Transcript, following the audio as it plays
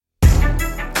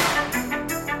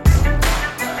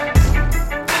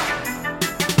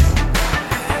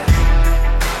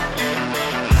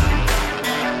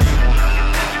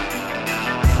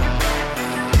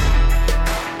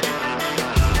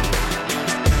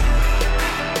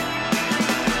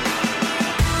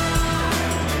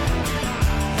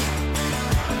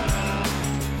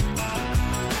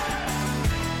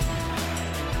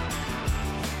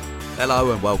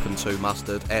Hello and welcome to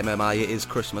Mustard MMA. It is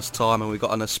Christmas time and we've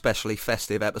got an especially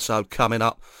festive episode coming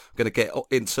up. We're going to get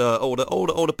into all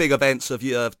the big events of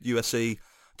UFC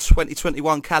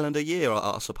 2021 calendar year,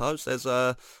 I suppose. There's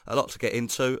a lot to get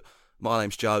into. My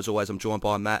name's Joe, as always. I'm joined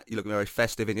by Matt. You look very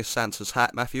festive in your Santa's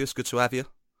hat, Matthew. It's good to have you.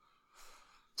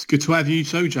 It's good to have you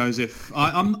too, Joseph.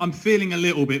 I'm feeling a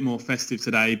little bit more festive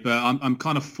today, but I'm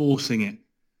kind of forcing it.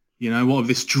 You know, what of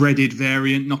this dreaded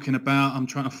variant knocking about? I'm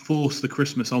trying to force the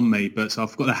Christmas on me, but so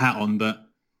I've got the hat on, but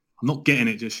I'm not getting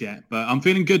it just yet. But I'm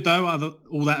feeling good though,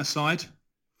 all that aside.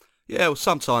 Yeah, well,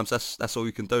 sometimes that's all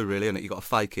you can do, really, isn't it? You've got to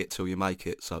fake it till you make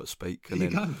it, so to speak. And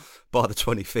then by the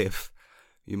 25th,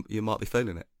 you might be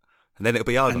feeling it. And then it'll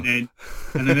be over. And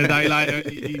then a day later,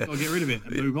 you've got to get rid of it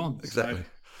and move on. Exactly. So,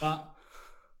 but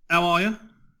how are you?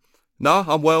 No,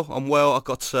 I'm well. I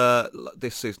got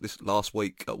this last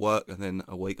week at work and then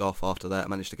a week off after that. I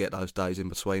managed to get those days in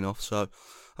between off, so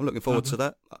I'm looking forward to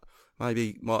that.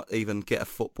 Maybe might even get a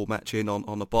football match in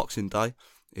on the Boxing Day,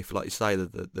 if, like you say,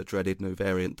 the dreaded new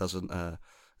variant doesn't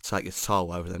take its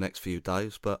toll over the next few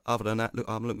days. But other than that,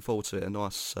 I'm looking forward to it. A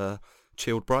nice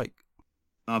chilled break.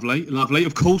 Lovely.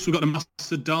 Of course, we've got the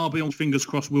Mustard Derby on. Fingers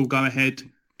crossed we'll go ahead.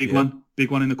 Big one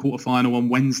in the quarterfinal on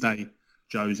Wednesday,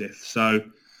 Joseph. So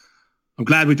I'm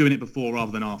glad we're doing it before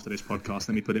rather than after this podcast.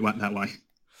 Let me put it that way.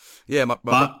 Yeah, my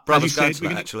brother's going to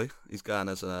that, actually. He's going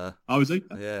as a... Oh, is he?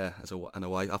 Yeah, as an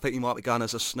away. I think he might be going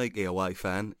as a sneaky away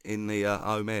fan in the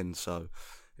home end, so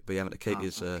he'll be having to keep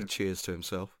his cheers to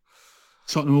himself.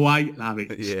 Tottenham away, love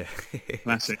it. Yeah,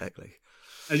 Classic. Exactly.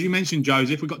 As you mentioned,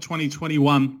 Joseph, we've got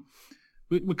 2021.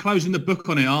 We're closing the book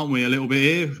on it, aren't we, a little bit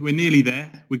here? We're nearly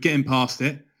there. We're getting past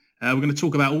it. We're going to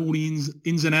talk about all the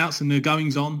ins and outs and the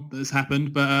goings-on that has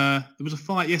happened. But there was a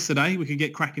fight yesterday. We could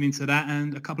get cracking into that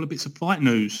and a couple of bits of fight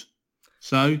news.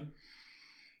 So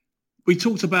we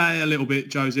talked about it a little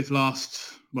bit, Joseph,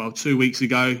 2 weeks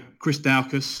ago. Chris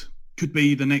Daukaus could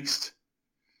be the next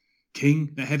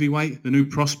king at heavyweight, the new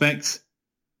prospect.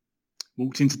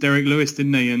 Walked into Derek Lewis,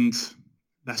 didn't he? And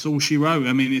that's all she wrote.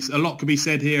 I mean, a lot could be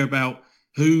said here about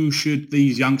who should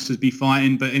these youngsters be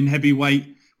fighting. But in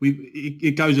heavyweight,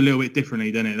 it goes a little bit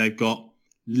differently, doesn't it? They've got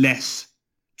less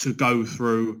to go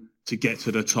through to get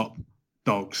to the top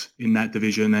dogs in that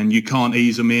division, and you can't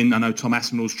ease them in. I know Tom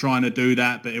Aspinall's trying to do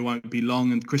that, but it won't be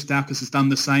long. And Chris Daukaus has done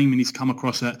the same, and he's come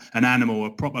across an animal,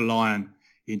 a proper lion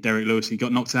in Derek Lewis. He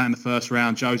got knocked out in the first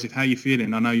round. Joseph, how are you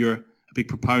feeling? I know you're a big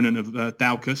proponent of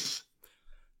Daukaus.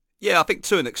 Yeah, I think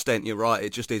to an extent you're right.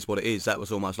 It just is what it is. That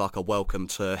was almost like a welcome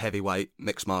to heavyweight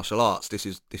mixed martial arts. This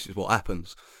is what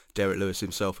happens. Derek Lewis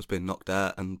himself has been knocked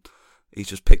out, and he's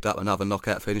just picked up another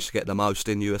knockout finish to get the most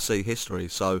in UFC history.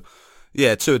 So,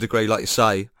 yeah, to a degree, like you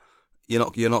say, you're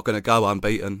not going to go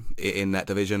unbeaten in that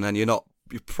division, and you're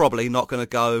probably not going to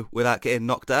go without getting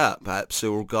knocked out. Perhaps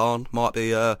Cyril Gane might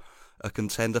be a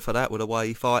contender for that with the way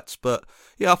he fights. But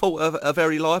yeah, I thought a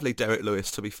very lively Derek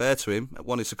Lewis, to be fair to him.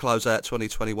 Wanted to close out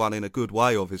 2021 in a good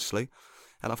way, obviously.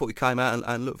 And I thought he came out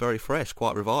and looked very fresh,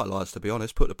 quite revitalised, to be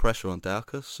honest. Put the pressure on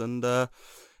Daukaus, and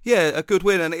yeah, a good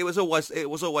win. And it was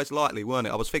always likely, weren't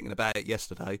it? I was thinking about it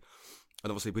yesterday,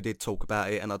 and obviously we did talk about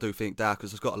it. And I do think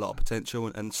Daukaus has got a lot of potential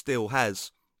and still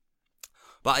has.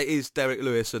 But it is Derek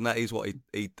Lewis, and that is what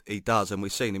he does. And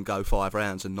we've seen him go 5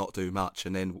 rounds and not do much,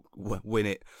 and then win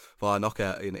it via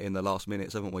knockout in the last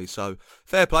minutes, haven't we? So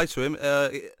fair play to him.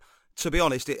 To be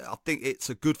honest, I think it's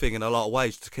a good thing in a lot of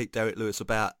ways to keep Derek Lewis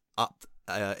up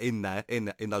in there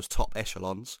in those top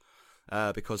echelons,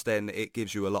 because then it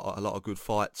gives you a lot of good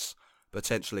fights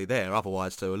potentially there.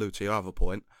 Otherwise, to allude to your other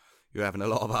point, you're having a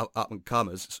lot of up and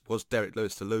comers. Was Derek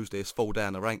Lewis to lose this, fall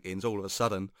down the rankings, all of a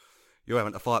sudden you're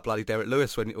having to fight bloody Derek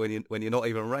Lewis when you're not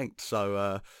even ranked.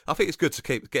 So I think it's good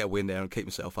to get a win there and keep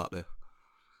yourself up there.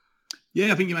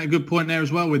 Yeah, I think you make a good point there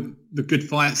as well with the good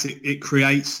fights it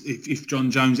creates. If John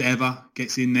Jones ever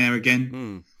gets in there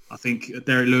again, I think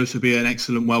Derek Lewis would be an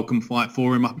excellent welcome fight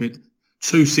for him up at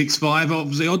 265.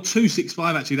 Obviously, odd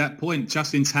 265 actually. That point,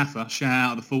 Justin Taffer, shout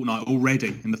out of the fortnight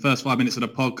already in the first 5 minutes of the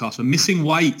podcast, for missing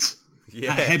weight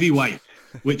at heavyweight,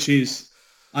 which is,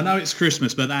 I know it's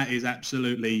Christmas, but that is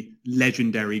absolutely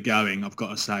legendary going, I've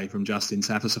got to say, from Justin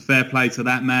Taffer. So fair play to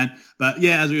that man. But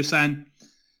yeah, as we were saying,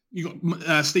 you got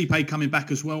Stipe coming back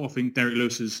as well. I think Derek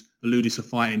Lewis has alluded to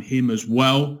fighting him as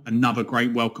well. Another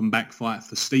great welcome back fight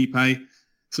for Stipe.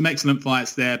 Some excellent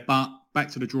fights there, but back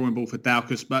to the drawing board for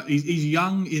Daukaus. But he's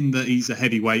young in that he's a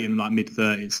heavyweight in like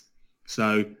mid-30s.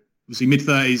 So obviously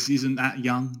mid-30s isn't that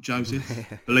young, Joseph.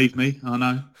 Believe me, I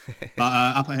know. But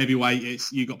up at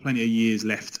heavyweight, you've got plenty of years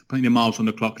left, plenty of miles on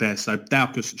the clock there. So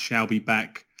Daukaus shall be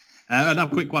back.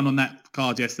 Another quick one on that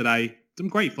card yesterday. Some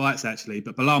great fights, actually,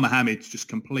 but Bilal Muhammad's just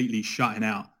completely shutting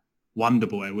out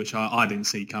Wonderboy, which I didn't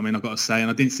see coming, I've got to say. And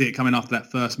I didn't see it coming after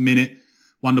that first minute.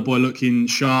 Wonderboy looking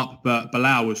sharp, but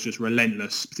Bilal was just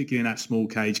relentless, particularly in that small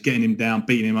cage, getting him down,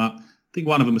 beating him up. I think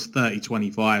one of them was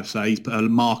 30-25, so he's put a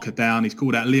marker down. He's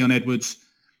called out Leon Edwards,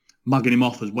 mugging him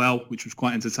off as well, which was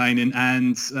quite entertaining.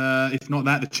 And if not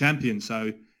that, the champion.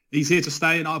 So he's here to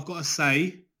stay. And I've got to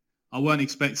say, I weren't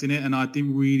expecting it, and I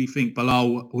didn't really think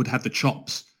Bilal would have the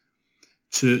chops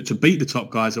to beat the top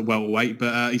guys at welterweight,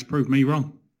 but he's proved me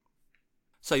wrong.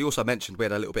 So you also mentioned we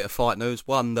had a little bit of fight news,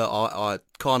 one that I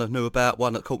kind of knew about,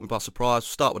 one that caught me by surprise. We'll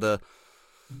start with the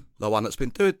one that's been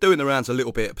doing the rounds a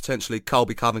little bit, potentially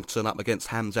Colby Covington up against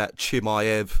Khamzat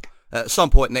Chimaev. At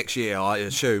some point next year, I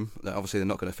assume. Obviously, they're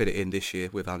not going to fit it in this year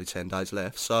with only 10 days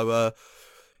left. So,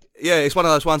 yeah, it's one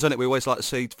of those ones, isn't it? We always like to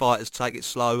see fighters take it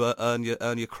slower, earn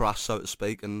your crust, so to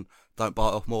speak, and don't bite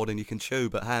off more than you can chew.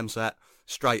 But Khamzat,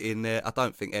 straight in there. I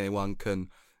don't think anyone can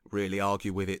really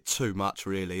argue with it too much,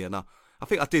 really. And I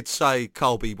think I did say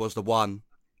Colby was the one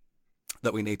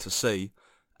that we need to see.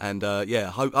 And,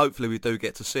 yeah, hopefully we do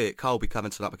get to see it. Colby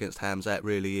Covington up against Khamzat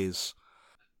really is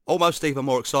almost even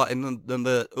more exciting than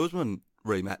the Usman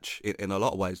rematch in a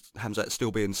lot of ways. Khamzat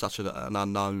still being such an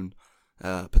unknown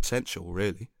potential,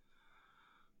 really.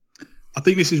 I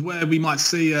think this is where we might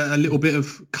see a little bit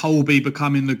of Colby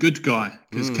becoming the good guy,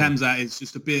 because Khamzat is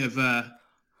just a bit of a...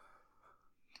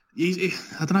 I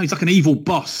don't know, he's like an evil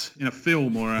boss in a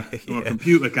film or a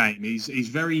computer game. He's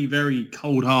very, very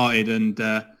cold-hearted and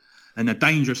a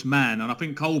dangerous man. And I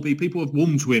think Colby, people have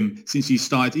warmed to him since he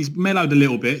started. He's mellowed a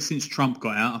little bit since Trump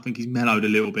got out. I think he's mellowed a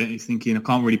little bit. He's thinking, I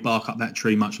can't really bark up that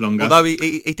tree much longer. Although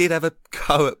he did have a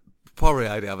go at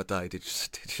Poirier the other day. Did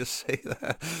you see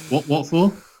that? What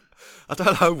for? I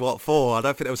don't know what for. I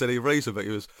don't think there was any reason, but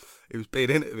he was being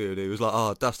interviewed. He was like,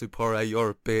 "Oh, Dustin Poirier, you're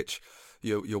a bitch.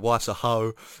 Your wife's a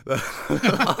hoe."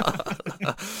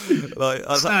 Like,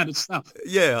 standard stuff.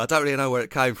 Yeah, I don't really know where it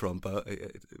came from, but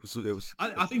it was.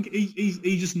 I think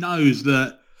he just knows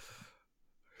that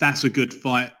that's a good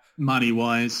fight money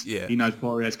wise. Yeah, he knows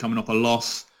Poirier's coming off a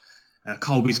loss.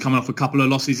 Colby's coming off a couple of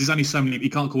losses. There's only so many. He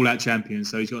can't call out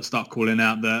champions, so he's got to start calling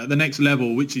out the next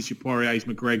level, which is your Poiriers,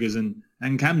 McGregors,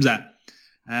 and Khamzat.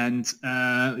 And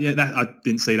that I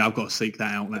didn't see that. I've got to seek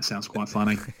that out. That sounds quite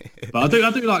funny. But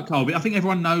I do like Colby. I think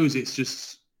everyone knows it's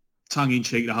just tongue in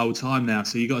cheek the whole time now.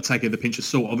 So you got to take it with a pinch of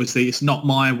salt. Obviously, it's not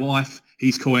my wife.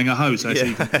 He's calling her hoe, so it's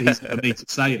easy for me to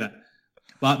say that.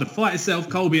 But the fight itself,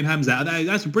 Colby and Khamzat,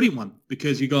 that's a brilliant one,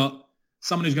 because you got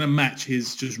someone who's going to match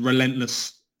his just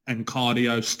relentless and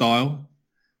cardio style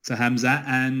to Khamzat,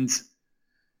 and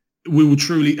we will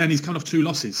truly. And he's coming off 2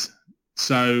 losses,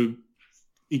 so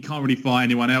he can't really fight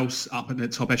anyone else up at the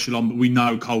top echelon, but we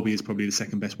know Colby is probably the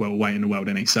second best welterweight in the world,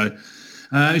 isn't he? So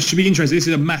it should be interesting. This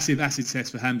is a massive acid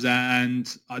test for Khamzat,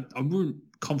 and I wouldn't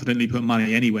confidently put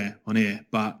money anywhere on here,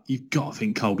 but you've got to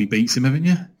think Colby beats him, haven't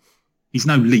you? He's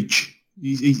no leech.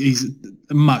 He's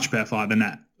a much better fighter than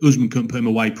that. Usman couldn't put him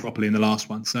away properly in the last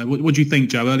one. So what do you think,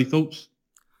 Joe? Early thoughts?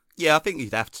 Yeah, I think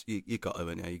you'd have to. You got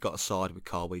to, you got to side with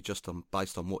Colby just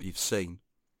based on what you've seen.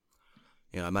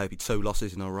 You know, maybe 2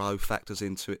 losses in a row factors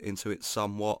into it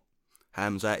somewhat.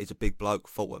 Khamzat is a big bloke,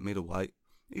 fought at middleweight.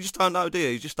 You just don't know, do you?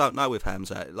 You just don't know with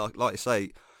Khamzat. Like you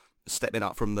say, stepping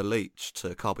up from the leech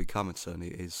to Colby Covington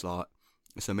is like,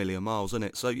 it's a million miles, isn't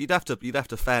it? So you'd have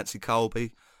to fancy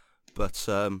Colby, but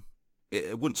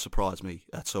it wouldn't surprise me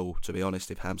at all, to be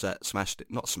honest, if Khamzat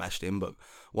not smashed him, but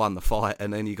won the fight,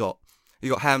 and then you got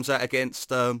Khamzat against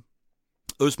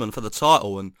Usman for the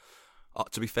title. And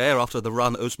to be fair, after the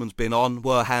run Usman's been on,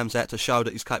 were Khamzat to show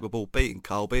that he's capable of beating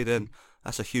Colby, then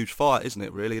that's a huge fight, isn't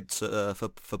it, really, it's,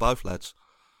 for both lads?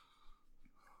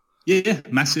 Yeah,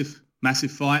 massive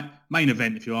fight. Main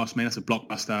event, if you ask me. That's a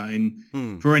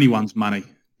blockbuster for anyone's money.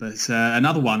 But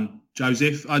another one,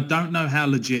 Joseph, I don't know how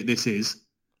legit this is.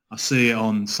 I see it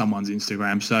on someone's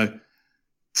Instagram, so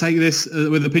take this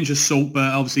with a pinch of salt,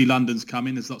 but obviously London's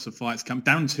coming. There's lots of fights coming.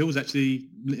 Darren Till's actually,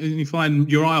 you find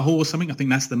Uriah Hall or something, I think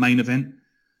that's the main event.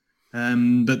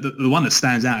 But the one that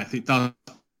stands out, if it does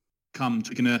come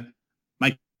to going to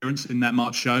make an appearance in that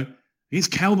March show, is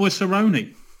Cowboy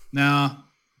Cerrone. Now,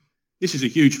 this is a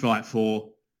huge fight for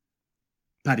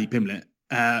Paddy Pimblett.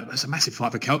 It's a massive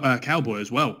fight for Cowboy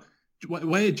as well.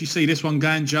 Where do you see this one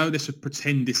going, Joe? Let's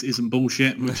pretend this isn't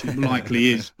bullshit, which it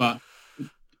likely is, but...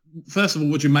 First of all,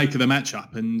 what do you make of the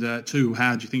matchup? And 2,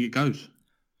 how do you think it goes?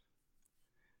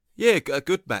 Yeah, a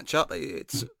good matchup.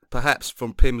 It's perhaps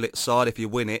from Pimblett's side, if you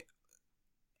win it,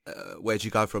 where do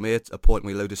you go from here? A point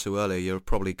we alluded to earlier, you're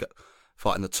probably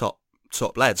fighting the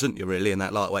top lads, aren't you, really, in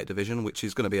that lightweight division, which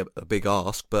is going to be a big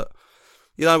ask. But,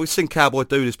 you know, we've seen Cowboy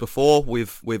do this before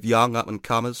with young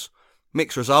up-and-comers.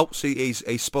 Mixed results. He's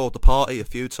spoiled the party a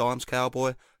few times,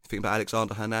 Cowboy. Think about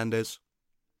Alexander Hernandez.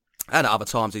 And at other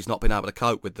times he's not been able to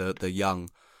cope with the young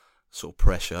sort of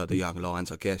pressure, the young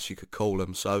lions, I guess you could call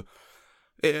them. So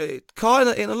it kind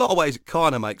of, in a lot of ways, it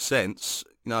kind of makes sense.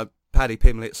 Paddy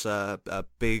Pimblett's a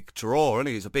big draw, and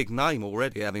he's a big name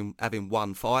already, having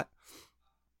one fight.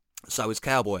 So is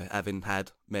Cowboy, having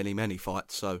had many, many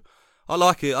fights. So I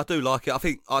like it. I do like it.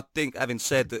 I think having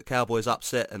said that Cowboy's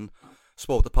upset and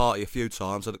spoiled the party a few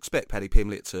times, I'd expect Paddy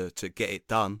Pimblett to get it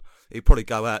done. He'd probably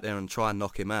go out there and try and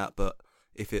knock him out, but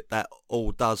if that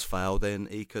all does fail, then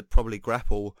he could probably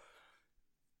grapple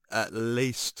at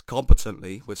least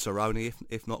competently with Cerrone,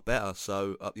 if not better.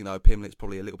 So, Pimblett's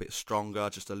probably a little bit stronger,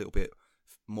 just a little bit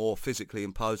more physically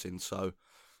imposing. So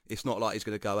it's not like he's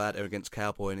going to go out there against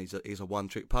Cowboy and he's a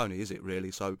one-trick pony, is it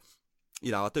really? So,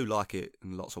 I do like it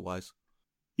in lots of ways.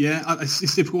 Yeah, it's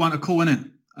a difficult one to call, isn't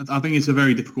it? I think it's a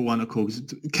very difficult one to call.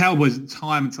 Cowboys,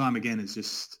 time and time again, has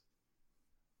just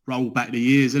rolled back the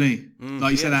years, isn't he?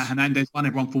 Like you said, that Hernandez one,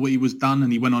 everyone thought he was done,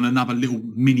 and he went on another little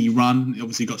mini run. He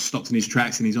obviously got stopped in his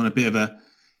tracks, and he's on a bit of a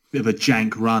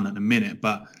jank run at the minute.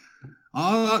 But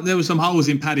there were some holes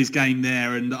in Paddy's game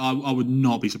there, and I would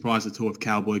not be surprised at all if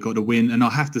Cowboy got a win. And I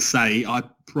have to say, I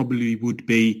probably would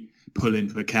be pulling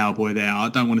for Cowboy there. I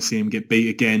don't want to see him get beat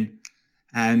again,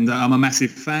 and I'm a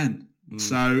massive fan.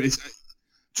 So it's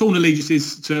torn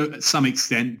allegiances to some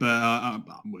extent, but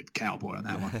I'm with Cowboy on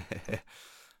that one.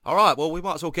 All right, well, we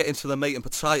might as well get into the meat and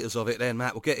potatoes of it then,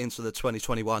 Matt. We'll get into the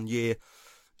 2021 year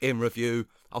in review.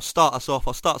 I'll start us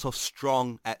off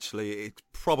strong, actually. It's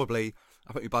probably,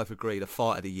 I think we both agree, the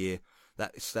fight of the year.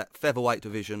 It's that featherweight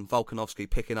division, Volkanovski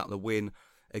picking up the win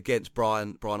against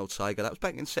Brian Ortega. That was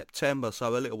back in September,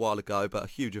 so a little while ago, but a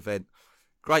huge event.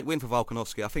 Great win for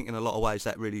Volkanovski. I think in a lot of ways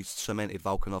that really cemented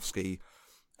Volkanovski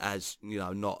as,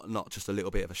 not just a little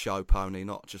bit of a show pony,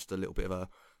 not just a little bit of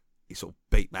he sort of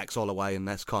beat Max Holloway, and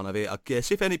that's kind of it. I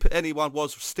guess if anyone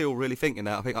was still really thinking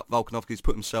that, I think Volkanovski's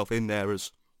put himself in there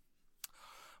as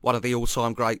one of the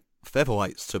all-time great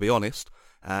featherweights, to be honest,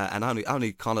 and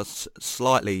only kind of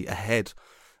slightly ahead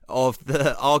of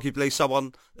arguably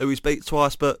someone who he's beat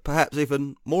twice, but perhaps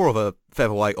even more of a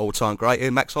featherweight all-time great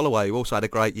in Max Holloway, who also had a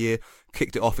great year,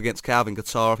 kicked it off against Calvin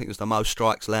Kattar. I think it was the most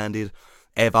strikes landed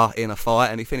ever in a fight,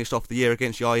 and he finished off the year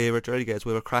against Yair Rodriguez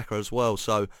with a cracker as well.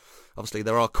 So obviously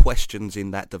there are questions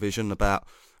in that division about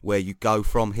where you go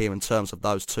from here in terms of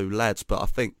those two lads, but I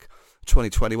think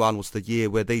 2021 was the year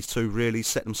where these two really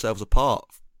set themselves apart.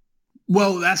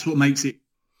 Well, that's what makes it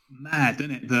mad,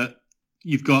 isn't it? That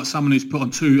you've got someone who's put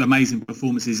on two amazing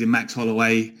performances in Max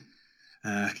Holloway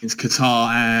against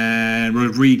Kattar and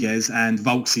Rodriguez, and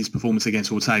Volks's performance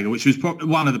against Ortega, which was probably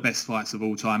one of the best fights of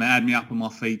all time. It had me up on my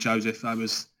feet, Joseph. That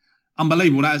was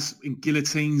unbelievable. That was in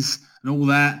guillotines and all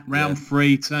that. Round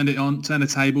 3, turned it on, turned the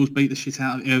tables, beat the shit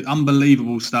out of it.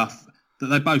 Unbelievable stuff that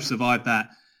they both survived that.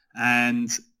 And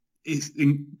it's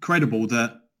incredible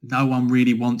that no one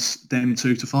really wants them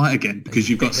two to fight again, because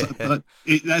you've got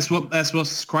that's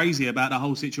what's crazy about the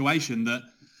whole situation, that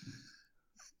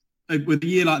with a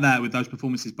year like that, with those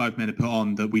performances both men have put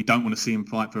on, that we don't want to see him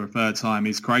fight for a third time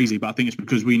is crazy. But I think it's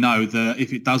because we know that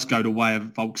if it does go the way of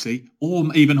Volksy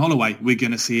or even Holloway, we're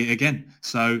going to see it again.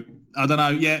 So I don't know.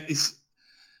 Yeah,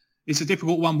 it's a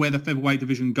difficult one where the featherweight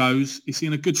division goes. It's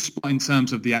in a good spot in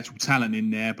terms of the actual talent in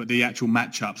there, but the actual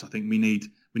matchups, I think we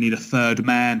need a third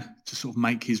man to sort of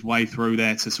make his way through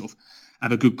there to sort of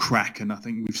have a good crack. And I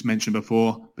think we've mentioned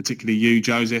before, particularly you,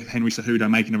 Joseph, Henry Cejudo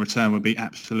making a return would be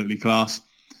absolutely class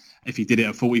if he did it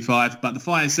at 45. But the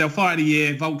fight itself, fight of the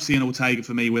year, Volksy and Ortega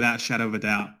for me, without a shadow of a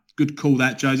doubt. Good call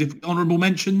that, Joseph. Honourable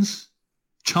mentions,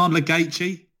 Chandler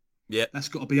Gaethje. Yeah. That's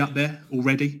got to be up there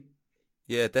already.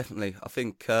 Yeah, definitely. I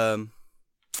think,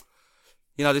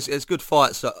 there's good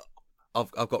fights that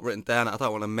I've got written down that I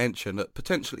don't want to mention, that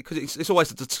potentially, because it's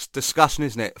always a discussion,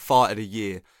 isn't it? Fight of the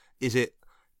year. Is it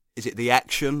the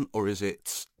action, or is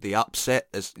it the upset?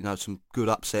 There's, some good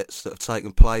upsets that have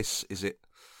taken place. Is it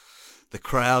the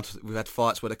crowd? We've had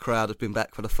fights where the crowd has been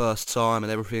back for the first time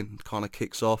and everything kind of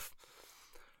kicks off.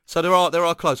 So there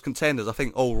are close contenders, I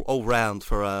think, all round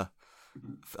for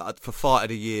fight of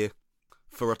the year,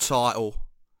 for a title.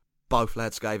 Both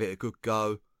lads gave it a good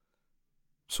go.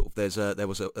 Sort of there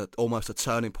was almost a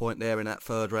turning point there in that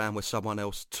third round where someone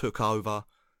else took over,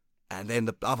 and then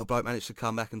the other bloke managed to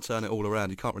come back and turn it all around.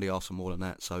 You can't really ask for more than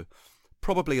that. So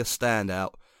probably a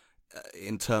standout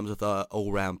in terms of the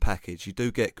all-round package. You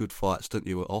do get good fights, don't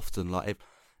you? Often, like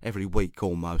every week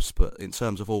almost. But in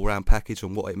terms of all-round package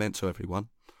and what it meant to everyone,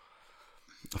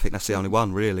 I think that's the only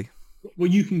one, really. Well,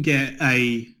 you can get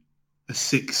a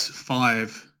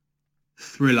 6-5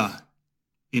 thriller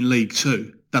in League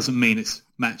Two doesn't mean it's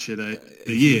match of the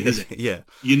year, does it? Yeah.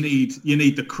 You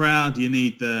need the crowd. You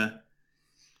need the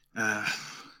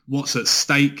what's at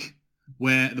stake,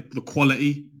 where the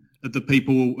quality of the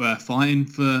people fighting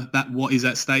for that, what is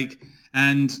at stake.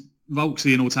 And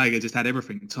Volksy and Ortega just had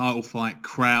everything: title fight,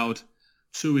 crowd,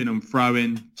 to-in and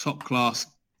throw-in, top class,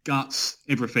 guts,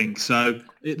 everything. So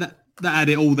that had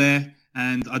it all there.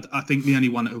 And I think the only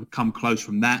one that would come close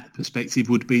from that perspective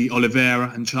would be Oliveira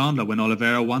and Chandler. When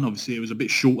Oliveira won, obviously it was a bit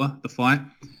shorter, the fight,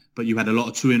 but you had a lot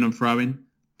of to-in and throw-in.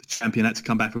 The champion had to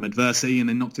come back from adversity and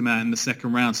then knocked him out in the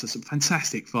second round. So some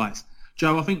fantastic fights.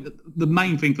 Joe, I think the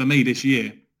main thing for me this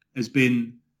year has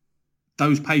been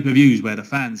those pay-per-views where the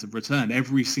fans have returned.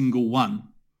 Every single one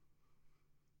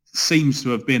seems to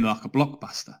have been like a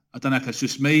blockbuster. I don't know if that's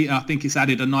just me. I think it's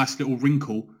added a nice little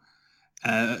wrinkle,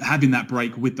 having that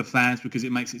break with the fans, because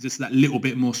it makes it just that little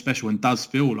bit more special and does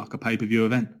feel like a pay-per-view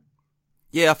event.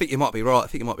 Yeah, I think you might be right.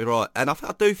 And I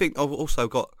do think I've also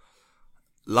got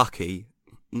lucky,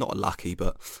 not lucky,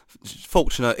 but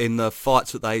fortunate in the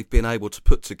fights that they've been able to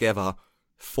put together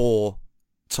for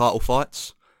title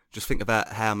fights. Just think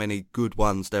about how many good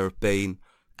ones there have been,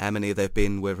 how many there have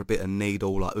been with a bit of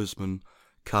needle, like Usman,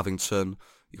 Covington.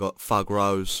 You got Thug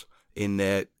Rose in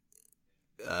there,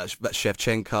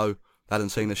 Shevchenko,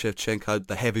 Valentina Shevchenko,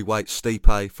 the heavyweight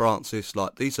Stipe, Francis.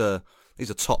 Like these are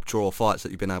top draw fights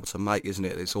that you've been able to make, isn't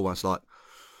it? It's almost like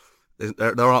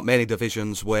there aren't many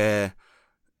divisions where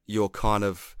you're kind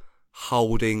of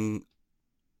holding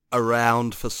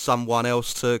around for someone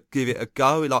else to give it a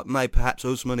go. Like maybe perhaps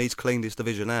Usman, he's cleaned his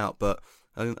division out, but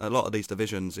a lot of these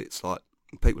divisions, it's like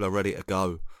people are ready to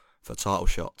go for title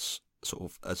shots sort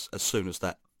of as soon as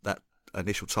that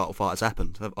initial title fight has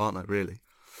happened, aren't they, really?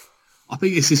 I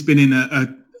think it's just been in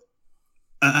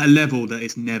a level that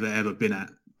it's never ever been at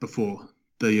before,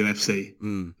 the UFC.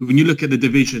 When you look at the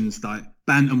divisions like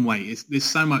bantamweight, there's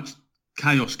so much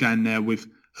chaos going there with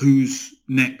who's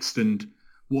next and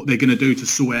what they're going to do to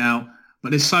sort it out.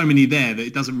 But there's so many there that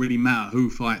it doesn't really matter who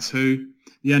fights who.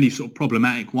 The only sort of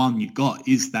problematic one you've got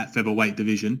is that featherweight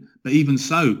division. But even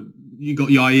so, you got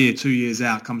Yair 2 years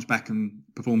out, comes back and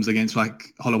performs against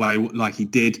like Holloway like he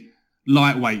did.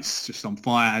 Lightweight's just on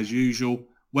fire as usual.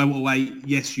 Welterweight,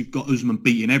 yes, you've got Usman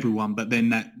beating everyone, but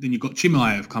then you've got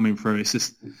Chimaev coming through. It's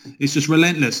just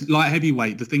relentless. Light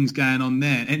heavyweight, the things going on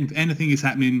there, and anything is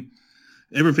happening.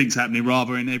 Everything's happening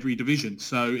rather in every division.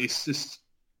 So it's just,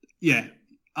 yeah,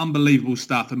 unbelievable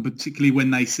stuff. And particularly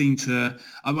when they seem to,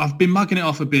 I've been mugging it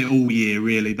off a bit all year,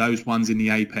 really. Those ones in the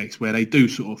Apex where they do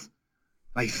sort of,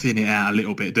 they thin it out a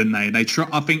little bit, don't they? They try.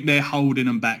 I think they're holding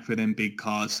them back for them big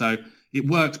cards. So it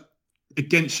works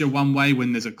against you one way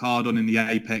when there's a card on in the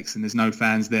Apex and there's no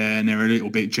fans there and they're a little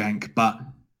bit jank. But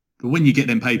when you get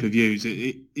them pay-per-views,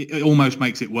 it almost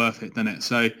makes it worth it, doesn't it?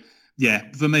 So,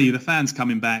 yeah, for me, the fans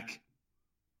coming back,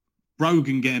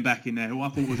 Rogan getting back in there, who I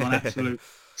thought was on absolute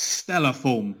stellar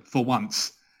form for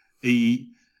once. He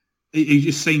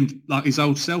just seemed like his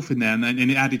old self in there, and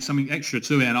it added something extra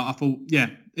to it. And I thought, yeah,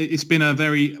 it's been a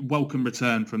very welcome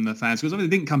return from the fans, because I mean, it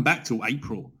didn't come back till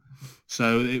April.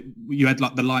 So you had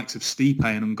like the likes of Stipe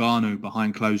and Ngannou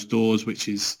behind closed doors, which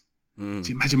is,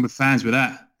 to imagine with fans with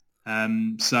that.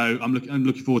 So I'm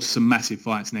looking forward to some massive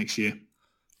fights next year.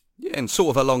 Yeah, and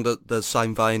sort of along the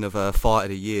same vein of a fight of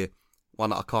the year,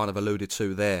 one that I kind of alluded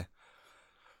to there.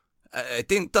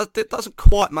 It doesn't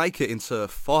quite make it into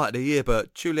fight of the year,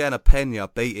 but Juliana Pena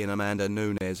beating Amanda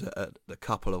Nunes a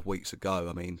couple of weeks ago.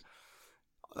 I mean,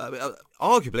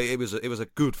 arguably it was a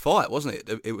good fight, wasn't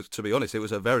it? It was, to be honest, it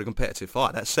was a very competitive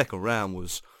fight. That second round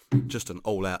was just an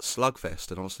all-out slugfest,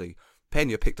 and honestly,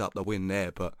 Pena picked up the win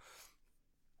there. But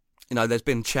you know, there's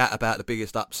been chat about the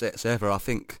biggest upsets ever. I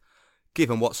think,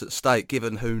 given what's at stake,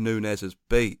 given who Nunes has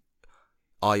beat,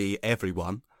 i.e.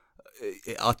 everyone,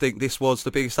 I think this was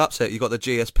the biggest upset. You got the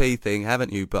GSP thing,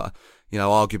 haven't you? But you know,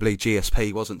 arguably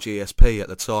GSP wasn't GSP at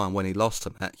the time when he lost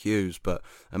to Matt Hughes. But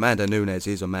Amanda Nunes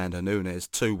is Amanda Nunes,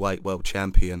 2-weight world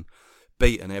champion,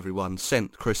 beaten everyone,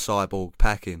 sent Chris Cyborg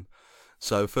packing.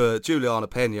 So for Juliana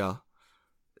Pena,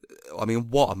 I mean,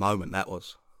 what a moment that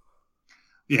was.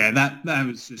 Yeah, that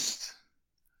was just,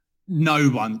 no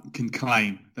one can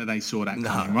claim that they saw that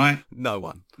coming, right? No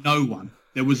one.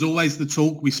 There was always the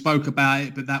talk, we spoke about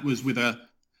it, but that was with a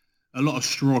lot of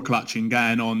straw clutching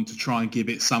going on to try and give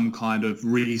it some kind of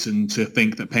reason to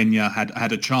think that Pena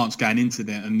had a chance going into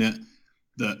that, and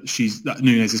that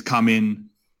Nunes has come in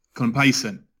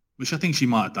complacent, which I think she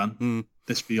might have done.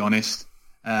 Let's be honest.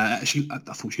 I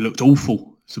thought she looked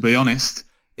awful, to be honest.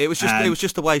 It was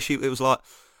just the way it was like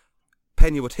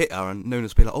Pena would hit her and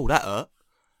Nunes would be like, oh, that hurt.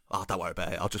 oh, don't worry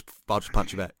about it. I'll just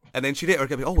punch you back. And then she'd hit her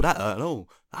again. Oh, that hurt. Oh,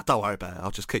 don't worry about it.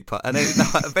 I'll just keep punching. And then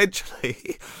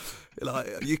eventually, like,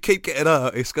 you keep getting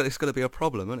hurt, it's going to be a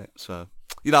problem, isn't it? So,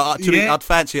 you know, actually, I'd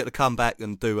fancy it to come back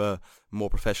and do a more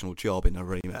professional job in a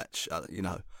rematch. You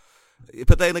know,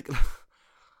 but then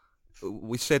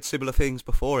we said similar things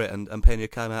before it, and Pena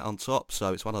came out on top.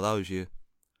 So it's one of those you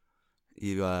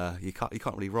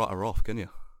can't really write her off, can you?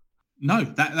 No,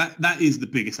 that is the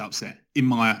biggest upset in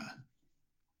my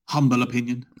humble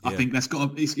opinion. Yeah. I think it's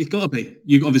got to be.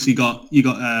 You obviously got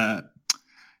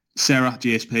Sarah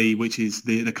GSP, which is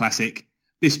the classic.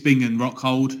 Bisping and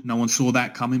Rockhold, no one saw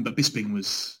that coming, but Bisping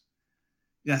was.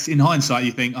 Yes, in hindsight,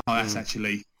 you think, oh, that's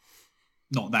actually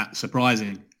not that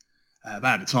surprising. But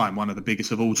at the time, one of the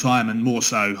biggest of all time, and more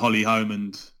so Holly Holm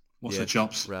and her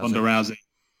chops, Ronda Rousey.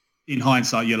 In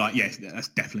hindsight, you're like, yes, that's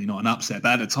definitely not an upset.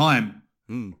 But at the time,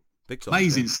 big time,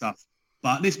 amazing stuff.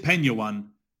 But this Pena one,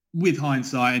 with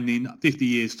hindsight and in 50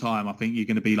 years' time, I think you're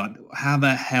going to be like, how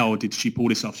the hell did she pull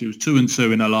this off? She was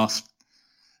 2-2 in her last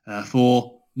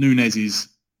 4. Nunes is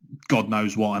God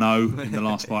knows what, I know, in the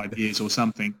last 5 years or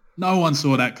something. No one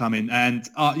saw that coming. And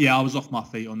I was off my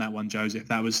feet on that one, Joseph.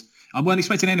 I weren't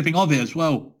expecting anything of it as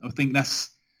well. I think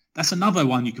that's another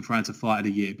one you could throw into fight of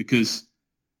the year, because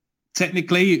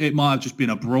technically it might have just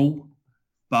been a brawl,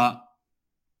 but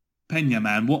Pena,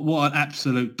 man, what an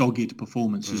absolute dogged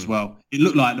performance as well. It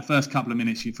looked like the first couple of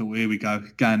minutes you thought, well, here we go,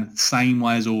 going the same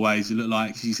way as always. It looked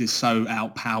like she's just so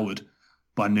outpowered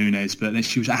by Nunes, but then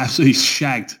she was absolutely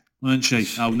shagged, weren't she?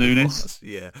 Oh, Nunes.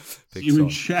 Yeah. She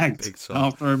was shagged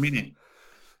after a minute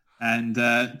and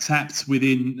tapped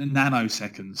within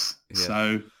nanoseconds. Yeah.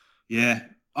 So, yeah,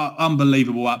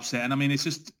 unbelievable upset. And I mean, it's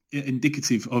just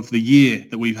indicative of the year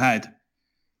that we've had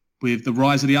with the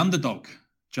rise of the underdog,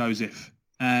 Joseph,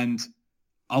 and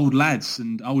old lads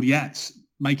and old yats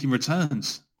making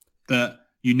returns that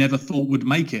you never thought would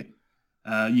make it.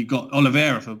 You got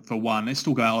Oliveira for one. Let's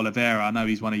talk about Oliveira. I know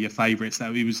he's one of your favourites.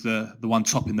 That he was the one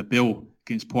topping the bill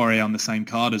against Poirier on the same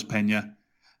card as Pena.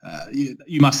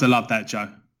 You must have loved that, Joe.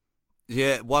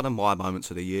 Yeah, one of my moments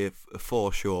of the year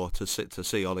for sure to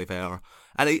see Oliveira,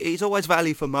 and he's always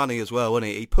value for money as well, isn't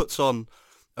he? He puts on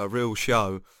a real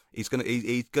show. He's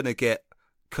gonna get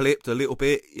clipped a little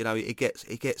bit. You know, he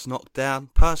gets knocked down.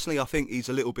 Personally, I think he's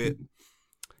a little bit.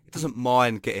 He doesn't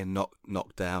mind getting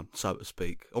knocked down, so to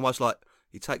speak. Almost like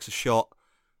he takes a shot.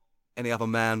 Any other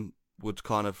man would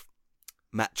kind of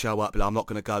macho up. Like, I'm not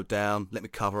going to go down. Let me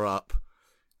cover up.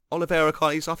 Oliveira,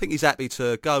 I think he's happy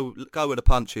to go with the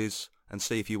punches and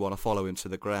see if you want to follow him to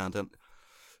the ground. And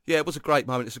yeah, it was a great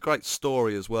moment. It's a great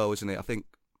story as well, isn't it? I think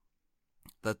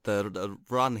that the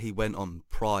run he went on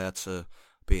prior to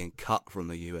being cut from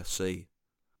the UFC,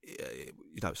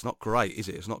 you know, it's not great, is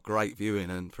it? It's not great viewing,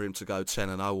 and for him to go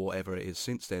 10-0 or whatever it is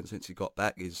since then, since he got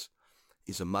back, is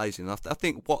amazing. I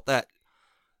think what that,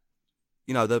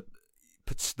 you know, the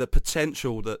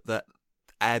potential that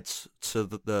adds to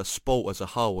the sport as a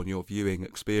whole and your viewing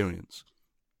experience.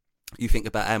 You think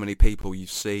about how many people you've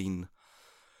seen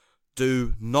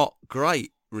do not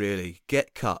great, really,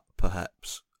 get cut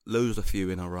perhaps, lose a few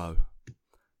in a row,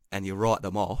 and you write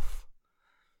them off.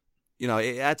 You know,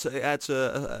 it adds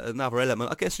another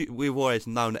element. I guess we've always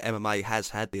known that MMA has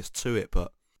had this to it,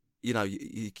 but you know,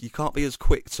 you can't be as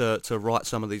quick to write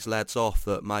some of these lads off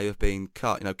that may have been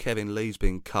cut. You know, Kevin Lee's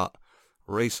been cut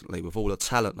recently with all the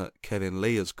talent that Kevin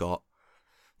Lee has got.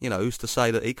 You know, who's to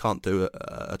say that he can't do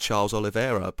a Charles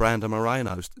Oliveira, a Brandon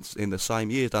Moreno in the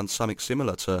same year done something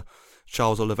similar to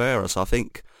Charles Oliveira. So I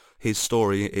think his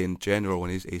story in general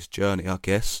and his journey, I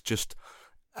guess, just,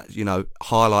 you know,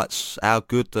 highlights how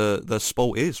good the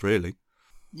sport is, really.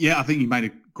 Yeah, I think you made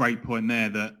a great point there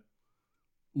that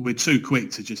we're too quick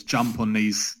to just jump on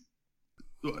these.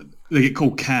 They get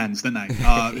called cans, don't they?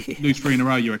 Lose 3 in a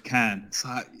row, you're a can.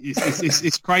 So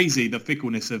it's crazy, the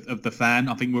fickleness of the fan.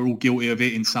 I think we're all guilty of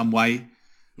it in some way.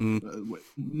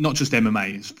 Not just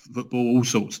MMA, it's football, all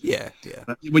sorts. Yeah.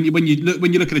 But when you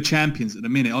look at the champions at the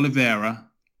minute, Oliveira,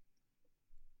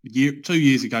 2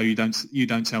 years ago, you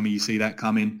don't tell me you see that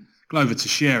coming. Glover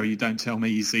Teixeira, you don't tell me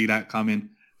you see that coming.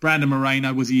 Brandon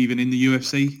Moreno, was he even in the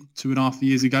UFC 2.5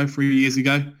 years ago, 3 years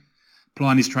ago?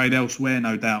 Applying his trade elsewhere,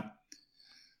 no doubt.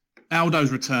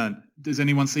 Aldo's return. Does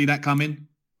anyone see that coming?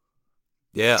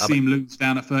 Yeah. See him lose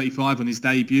down at 35 on his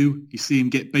debut. You see him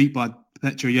get beat by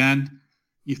Petr Yan.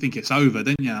 You think it's over,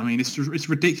 don't you? I mean, it's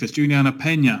ridiculous. Juliana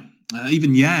Pena,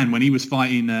 even Yan when he was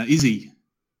fighting Izzy,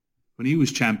 when he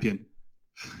was champion.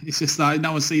 It's just like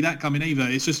no one see that coming either.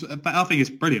 It's just, I think it's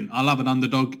brilliant. I love an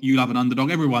underdog. You love an underdog.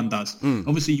 Everyone does.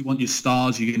 Obviously, you want your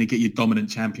stars. You're going to get your dominant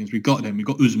champions. We've got them. We've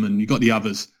got Usman. We've got the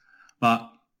others. But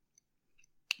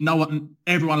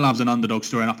everyone loves an underdog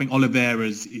story, and I think Oliveira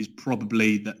is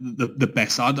probably the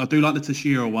best. I do like the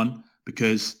Teixeira one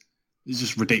because it's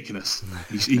just ridiculous.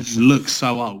 He just looks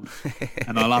so old,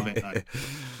 and I love it though.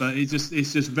 But it's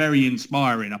just very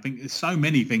inspiring. I think there's so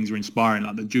many things are inspiring,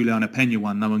 like the Juliana Pena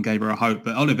one. No one gave her a hope,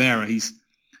 but Oliveira,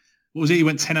 what was it? He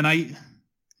went 10-8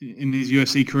 in his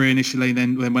UFC career initially,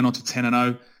 then went on to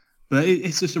 10-0. But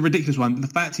it's just a ridiculous one. The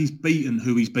fact he's beaten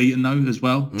who he's beaten though as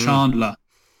well, Chandler.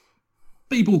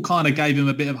 People kind of gave him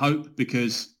a bit of hope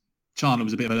because Chandler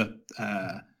was a bit of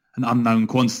an unknown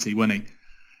quantity, wasn't he?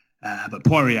 But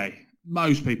Poirier,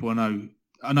 most people I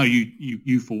know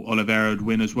you thought Oliveira would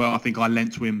win as well. I think I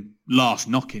lent to him last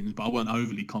knock-ins, but I weren't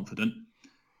overly confident.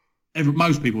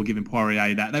 Most people were giving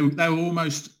Poirier that. They were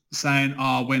almost saying,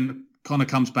 when Conor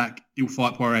comes back, he'll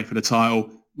fight Poirier for the title.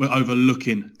 We're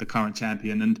overlooking the current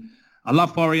champion. And I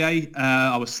love Poirier.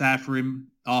 I was sad for him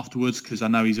afterwards because I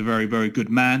know he's a very, very good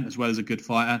man as well as a good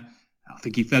fighter. I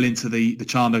think he fell into the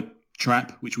Chandler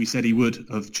trap, which we said he would,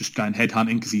 of just going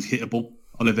headhunting because he's hittable,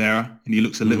 Oliveira, and he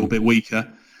looks a little bit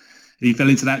weaker. He fell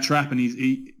into that trap, and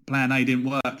plan A didn't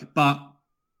work. But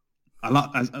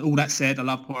all that said, I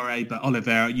love Poirier, but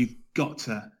Oliveira, you've got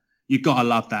to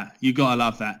love that. You've got to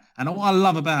love that. And what I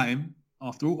love about him,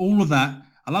 after all of that,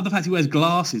 I love the fact he wears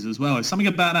glasses as well. There's something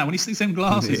about that when he sticks them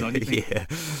glasses on. You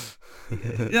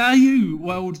think, yeah, you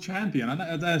world champion. I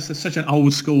know that's such an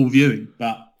old school viewing,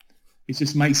 but it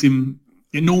just makes him.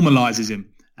 It normalises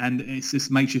him, and it just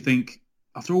makes you think.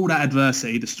 After all that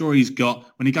adversity, the story he's got,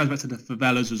 when he goes back to the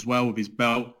favelas as well with his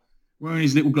belt, wearing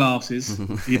his little glasses,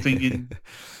 you're thinking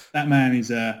that man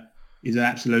is an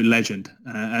absolute legend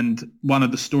and one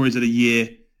of the stories of the year,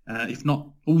 if not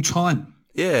all time.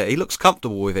 Yeah, he looks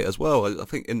comfortable with it as well. I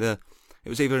think it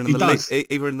was either in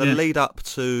the lead up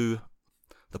to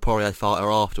the Poirier fight or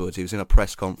afterwards. He was in a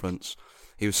press conference.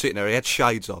 He was sitting there. He had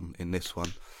shades on in this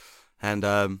one, and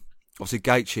obviously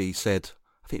Gaethje said,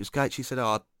 he's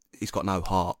got no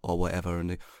heart or whatever,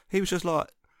 and he was just like,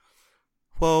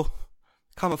 well,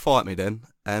 come and fight me then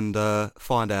and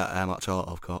find out how much heart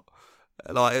I've got.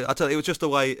 Like, I tell you, it was just the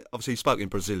way, obviously he spoke in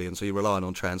Brazilian, so you're relying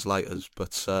on translators,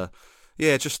 but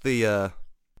just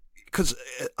because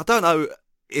I don't know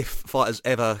if fighters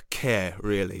ever care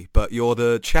really, but you're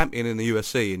the champion in the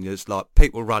UFC and there's like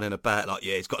people running about like,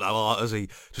 yeah, he's got no heart, as he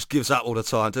just gives up all the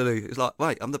time, doesn't he? It's like,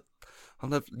 wait, I'm the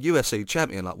UFC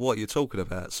champion. Like, what are you talking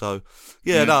about? So,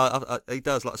 he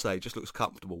does, like I say, just looks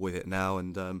comfortable with it now.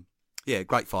 And,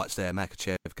 great fights there.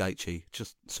 Makhachev, Gaethje,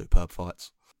 just superb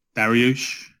fights.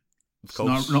 Dariush. Of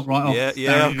course. Not right off. Yeah,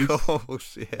 Dariush. Of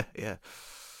course. Yeah.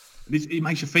 It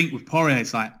makes you think with Poirier.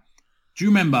 It's like, do you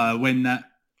remember when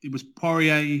it was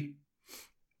Poirier,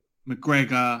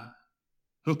 McGregor,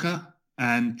 Hooker,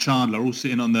 and Chandler all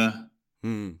sitting on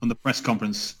the press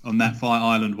conference on that Fight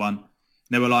Island one?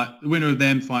 They were like, the winner of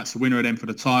them fights the winner of them for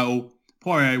the title.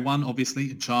 Poirier won,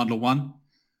 obviously, and Chandler won.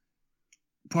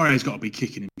 Poirier's got to be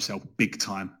kicking himself big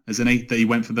time, hasn't he? That he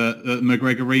went for the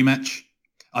McGregor rematch.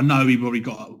 I know he probably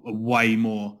got a way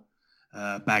more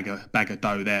bag of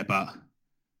dough there, but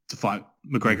to fight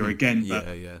McGregor again. But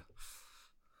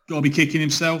got to be kicking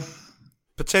himself.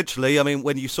 Potentially. I mean,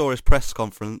 when you saw his press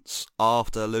conference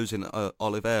after losing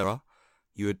Oliveira,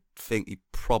 you would think he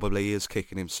probably is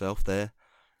kicking himself there.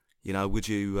 You know, would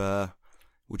you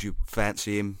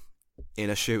fancy him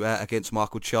in a shootout against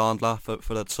Michael Chandler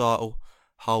for the title,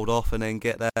 hold off and then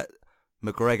get that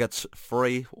McGregor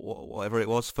free, whatever it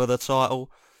was, for the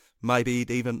title? Maybe he'd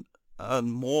even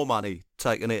earn more money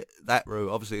taking it that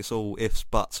route. Obviously, it's all ifs,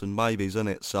 buts and maybes, isn't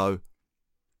it? So,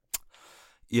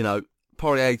 you know,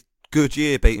 Poirier, good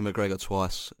year beating McGregor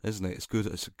twice, isn't it?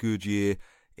 It's a good year.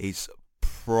 He's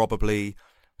probably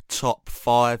top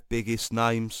 5 biggest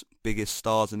names, biggest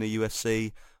stars in the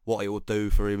UFC. What it will do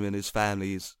for him and his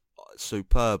family is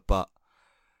superb, but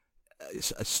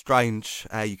it's strange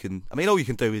how you can. I mean, all you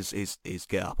can do is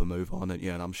get up and move on, and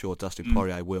and I'm sure Dustin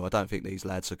Poirier will. I don't think these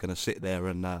lads are going to sit there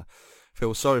and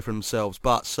feel sorry for themselves,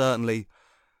 but certainly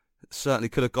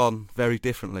could have gone very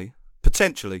differently.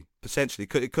 Potentially, it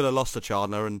could have lost to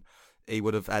Chandler, and he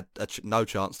would have had no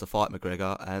chance to fight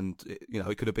McGregor, and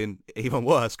it could have been even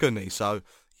worse, couldn't he? So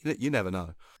you never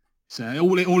know. So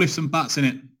all ifs and buts in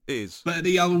it. It is. But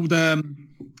the old,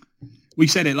 we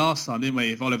said it last time, didn't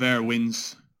we? If Oliveira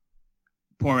wins,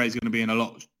 Poirier's going to be in a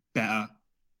lot better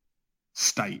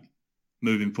state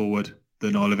moving forward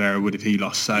than Oliveira would if he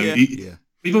lost. So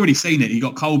we've already seen it. You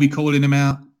got Colby calling him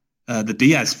out. The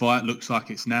Diaz fight looks like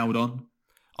it's nailed on.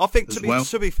 I think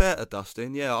to be fair to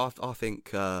Dustin, I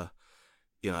think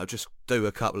just do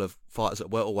a couple of fights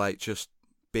at welterweight, just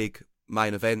big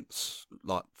main events,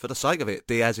 like for the sake of it.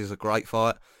 Diaz is a great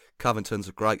fight. Covington's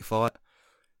a great fight.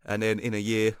 and then in a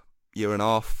year and a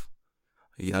half,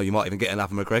 you might even get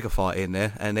another McGregor fight in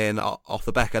there, and then off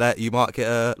the back of that, you might get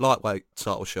a lightweight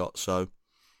title shot. So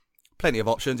plenty of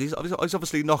options. He's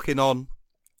obviously knocking on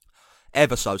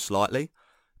ever so slightly,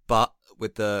 but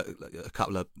with a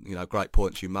couple of great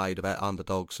points you made about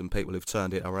underdogs and people who've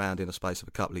turned it around in the space of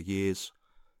a couple of years,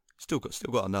 still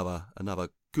got another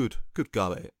good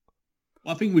go at it.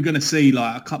 I think we're going to see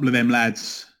like a couple of them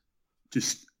lads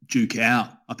just duke it out.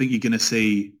 I think you're going to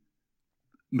see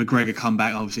McGregor come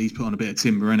back. Obviously, he's put on a bit of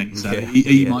timber, isn't he? So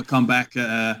he might come back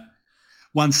at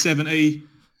 170.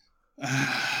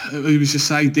 Who was just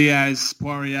say Diaz,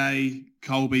 Poirier,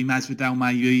 Colby, Masvidal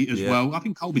maybe as well. I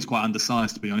think Colby's quite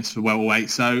undersized, to be honest, for welterweight.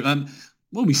 So,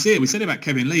 we see it. We said it about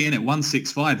Kevin Lee, innit?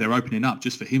 165, they're opening up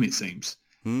just for him, it seems.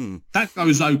 That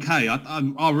goes okay.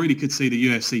 I really could see the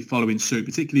UFC following suit,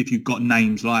 particularly if you've got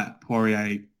names like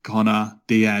Poirier, Conor,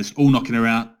 Diaz, all knocking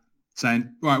around,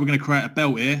 saying, right, we're going to create a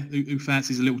belt here. Who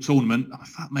fancies a little tournament? Oh,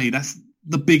 fuck me, that's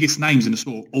the biggest names in the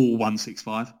sport, all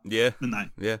 165. Yeah.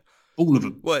 Aren't they? Yeah. All of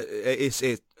them. Well, it's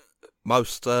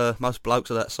most blokes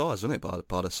are that size, isn't it,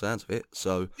 by the sounds of it?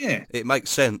 So yeah, it makes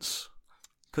sense.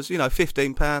 Because,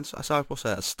 £15, I say, what's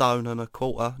that, a stone and a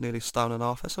quarter, nearly a stone and a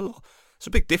half, that's a lot. It's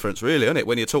a big difference, really, isn't it,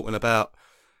 when you're talking about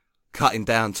cutting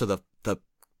down to the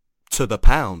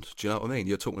pound. Do you know what I mean?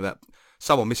 You're talking about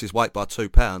someone misses weight by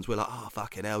 £2. We're like, oh,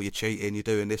 fucking hell, you're cheating, you're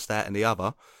doing this, that, and the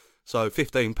other. So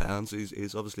 £15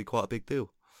 is obviously quite a big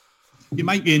deal. You're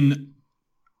making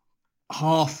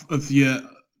half of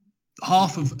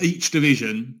each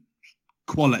division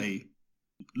quality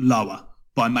lower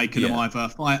by making them either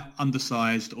fight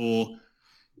undersized or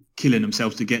killing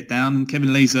themselves to get down. And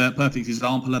Kevin Lee's a perfect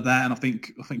example of that. And I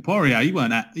think Poirier, he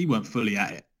weren't fully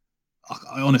at it.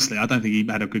 Honestly, I don't think he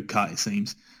had a good cut, it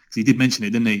seems, because he did mention it,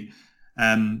 didn't he?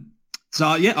 I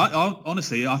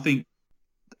honestly, I think,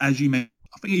 as you mentioned,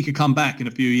 I think he could come back in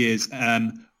a few years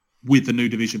with the new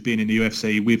division being in the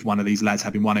UFC, with one of these lads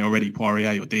having won it already,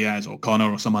 Poirier or Diaz or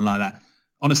Conor or someone like that.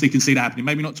 Honestly, can see that happening.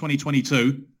 Maybe not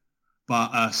 2022,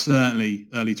 but certainly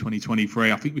early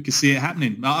 2023. I think we could see it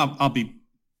happening.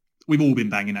 We've all been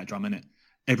banging that drum, innit?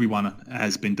 Everyone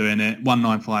has been doing it.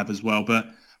 195 as well, but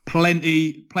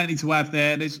plenty to have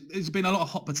there. There's been a lot of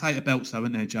hot potato belts, though,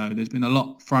 isn't there, Joe? There's been a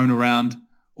lot thrown around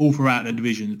all throughout the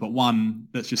divisions, but one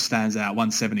that just stands out,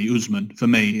 170, Usman, for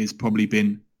me, has probably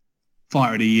been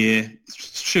fighter of the year.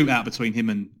 Shootout between him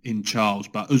and Charles,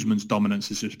 but Usman's dominance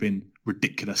has just been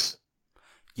ridiculous.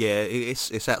 Yeah,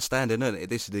 it's outstanding, isn't it?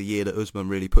 This is the year that Usman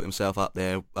really put himself up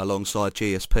there alongside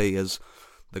GSP as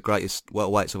the greatest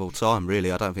welterweights of all time, really.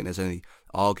 I don't think there's any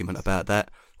argument about that.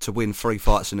 To win 3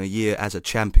 fights in a year as a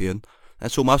champion,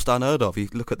 that's almost unheard of. You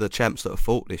look at the champs that have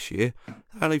fought this year,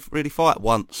 they only really fight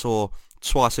once or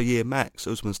twice a year max.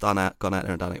 Usman's gone out there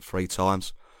and done it 3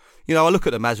 times. I look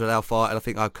at the Masvidal fight and I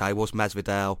think, okay, was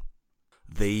Masvidal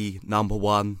the number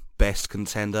one best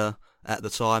contender at the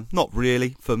time? Not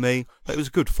really for me, but it was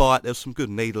a good fight. There was some good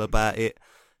needle about it.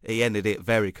 He ended it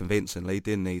very convincingly,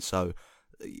 didn't he? So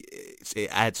it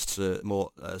adds to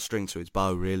more string to his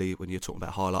bow, really. When you're talking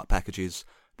about highlight packages,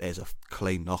 there's a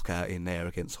clean knockout in there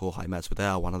against Jorge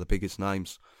Masvidal, one of the biggest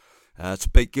names. To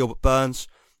beat Gilbert Burns,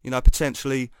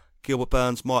 potentially Gilbert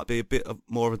Burns might be a bit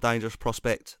more of a dangerous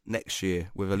prospect next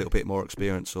year with a little bit more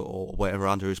experience or whatever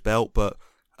under his belt, but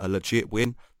a legit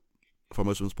win from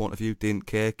Usman's point of view. Didn't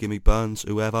care, give me Burns,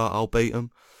 whoever, I'll beat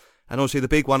him. And obviously the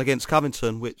big one against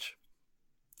Covington, which,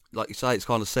 like you say, it's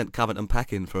kind of sent Covington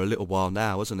packing for a little while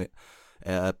now, isn't it?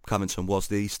 Covington was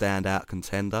the standout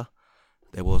contender.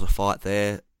 There was a fight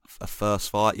there, a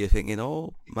first fight. You're thinking,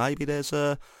 oh, maybe there's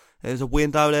a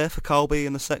window there for Colby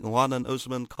in the second one, and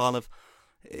Usman kind of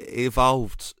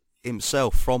evolved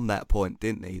himself from that point,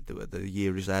 didn't he? The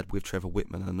year he's had with Trevor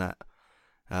Whitman and that.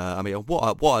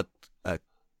 What a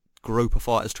group of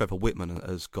fighters Trevor Whitman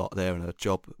has got there, and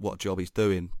what job he's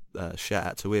doing. Shout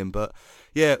out to him. But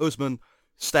yeah, Usman,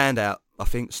 standout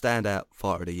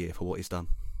fighter of the year for what he's done.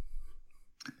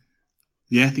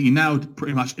 Yeah, I think he nailed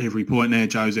pretty much every point there,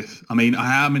 Joseph. How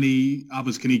many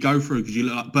others can he go through? Because you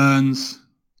look like Burns.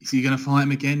 Is he going to fight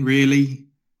him again, really?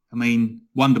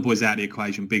 Wonderboy's out of the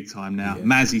equation big time now. Yeah.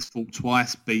 Mazzy's fought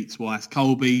twice, beat twice.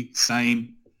 Colby,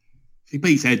 same. If he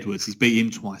beats Edwards, he's beat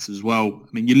him twice as well.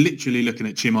 You're literally looking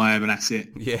at Chimaev and that's it.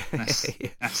 Yeah.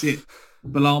 That's it.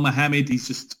 Bilal Muhammad,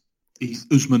 he's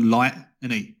Usman light,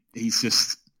 isn't he? He's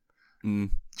just, do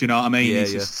you know what I mean? Yeah,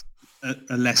 he's just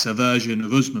a lesser version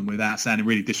of Usman without sounding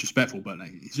really disrespectful, but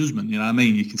he's Usman, you know what I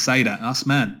mean? You can say that. Us,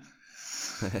 man.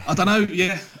 I don't know.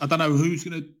 Yeah. I don't know who he's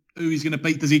going to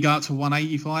beat. Does he go up to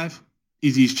 185?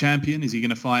 Is he his champion? Is he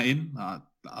going to fight him? I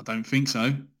don't think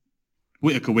so.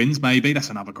 Whittaker wins, maybe. That's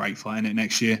another great fight, isn't it,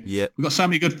 next year? Yeah. We've got so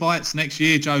many good fights next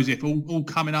year, Joseph, all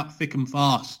coming up thick and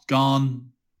fast.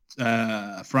 Garn,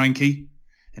 Frankie,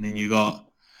 and then you got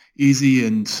Izzy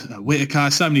and Whittaker.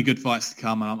 So many good fights to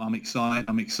come. I'm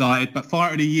excited. But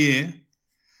fight of the year,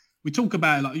 we talk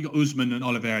about, like, you got Usman and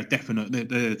Oliveira, definitely.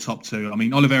 They're the top two. I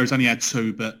mean, Oliveira's only had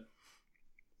two, but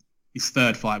his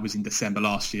third fight was in December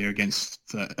last year against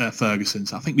Ferguson.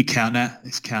 So I think we count that.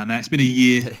 Let's count that. It's been a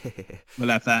year. We'll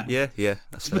have that. Yeah.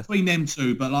 That's fair. Between them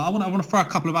two. But like, I want to throw a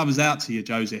couple of others out to you,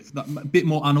 Joseph. Like, a bit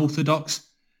more unorthodox.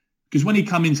 Because when he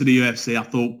come into the UFC, I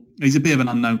thought he's a bit of an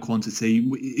unknown quantity.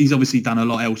 He's obviously done a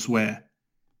lot elsewhere.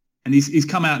 And he's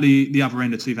come out the other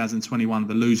end of 2021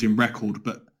 with a losing record.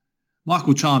 But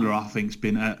Michael Chandler, I think, has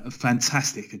been a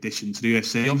fantastic addition to the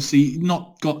UFC. Obviously,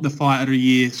 not got the fight of the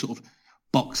year sort of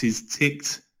boxes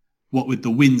ticked, what with the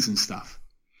wins and stuff.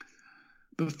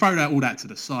 But throw all that to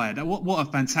the side. What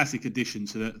a fantastic addition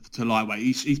to lightweight.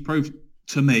 He's proved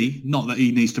to me, not that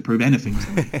he needs to prove anything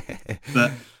to me,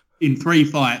 but in 3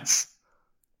 fights,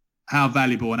 how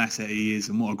valuable an asset he is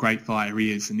and what a great fighter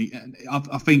he is. And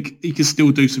I think he can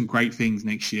still do some great things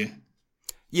next year.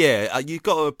 Yeah, you've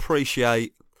got to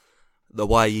appreciate the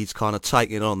way he's kind of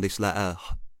taking on this latter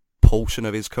portion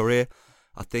of his career,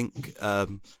 I think.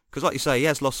 Because like you say, he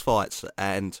has lost fights,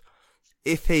 and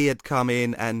if he had come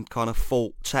in and kind of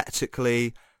fought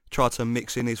tactically, tried to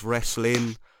mix in his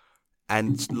wrestling,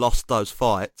 and lost those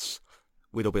fights,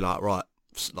 we'd all be like, right,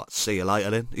 like, see you later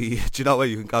then. Do you know where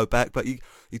you can go back? But you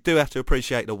do have to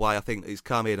appreciate the way I think he's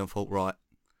come in and thought, right,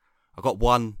 I got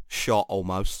one shot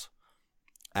almost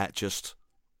at just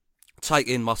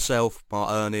taking myself,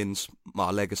 my earnings,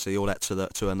 my legacy, all that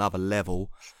to another level,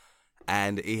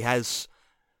 and he has.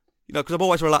 You know, because I'm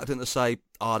always reluctant to say,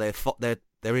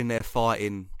 they're in there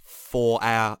fighting for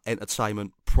our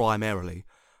entertainment primarily,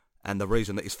 and the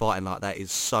reason that he's fighting like that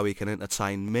is so he can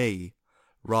entertain me,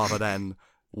 rather than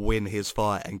win his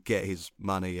fight and get his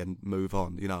money and move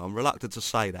on. You know, I'm reluctant to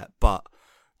say that, but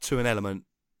to an element,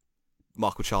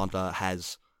 Michael Chandler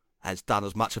has done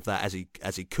as much of that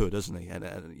as he could, hasn't he?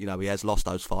 And you know, he has lost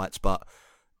those fights, but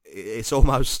it's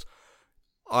almost,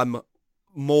 I'm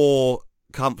more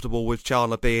comfortable with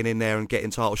Chandler being in there and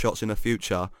getting title shots in the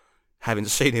future, having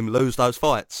seen him lose those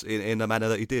fights in the manner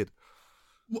that he did.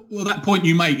 Well, that point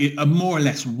you make, it are more or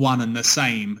less one and the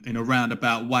same in a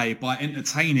roundabout way. By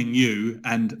entertaining you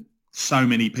and so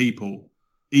many people,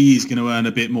 he's going to earn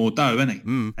a bit more dough, isn't he?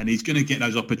 And he's going to get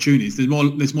those opportunities.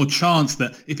 There's more chance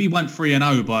that if he went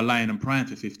 3-0 by laying and praying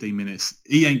for 15 minutes,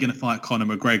 he ain't going to fight Conor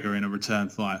McGregor in a return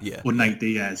fight, or Nate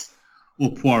Diaz,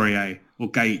 or Poirier,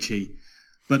 or Gaethje.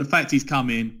 But the fact he's come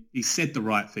in, he's said the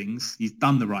right things, he's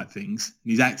done the right things,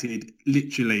 and he's acted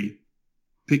literally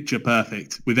picture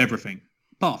perfect with everything,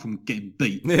 apart from getting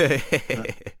beat.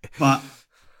 But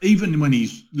even when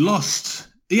he's lost,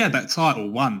 he had that title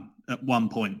won at one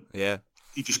point. Yeah.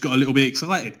 He just got a little bit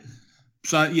excited.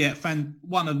 So, yeah,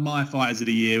 one of my fighters of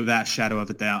the year, without a shadow of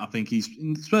a doubt. I think he's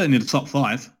certainly in the top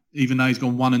 5, even though he's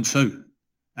gone 1 and 2.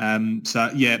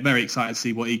 So, yeah, very excited to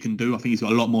see what he can do. I think he's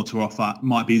got a lot more to offer.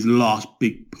 Might be his last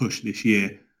big push this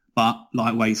year. But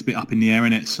lightweight's a bit up in the air,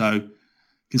 innit? So you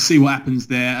can see what happens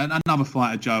there. And another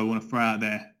fighter, Joe, I want to throw out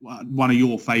there, one of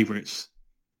your favourites.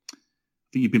 I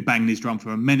think you've been banging his drum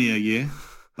for many a year.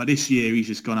 But this year he's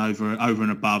just gone over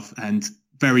and above. And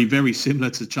very, very similar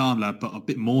to Chandler, but a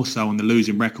bit more so on the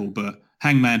losing record. But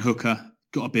Hangman Hooker,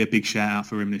 got to be a big shout-out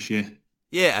for him this year.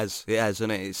 Yeah, it has, isn't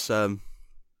it? It's...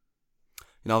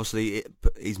 You know, obviously,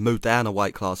 he's moved down a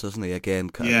weight class, hasn't he, again,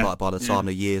 by the time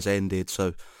the year's ended.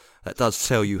 So that does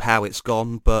tell you how it's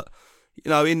gone. But,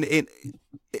 you know,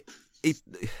 it's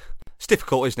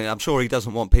difficult, isn't it? I'm sure he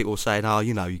doesn't want people saying, oh,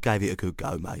 you know, you gave it a good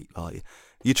go, mate. Like,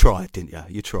 you tried, didn't you?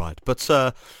 You tried. But,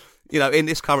 you know, in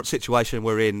this current situation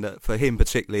we're in, for him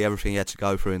particularly, everything he had to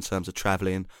go through in terms of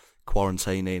travelling,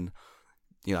 quarantining,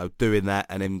 you know, doing that,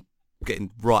 and then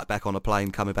getting right back on a plane,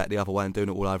 coming back the other way and doing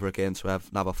it all over again to have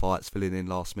another fights filling in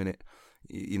last minute.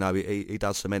 You know, he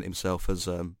does cement himself as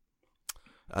a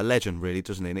legend, really,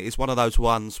 doesn't he? And it's one of those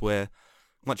ones where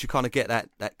once you kind of get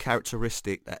that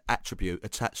characteristic, that attribute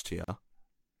attached to you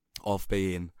of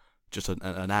being just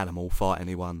an animal, fight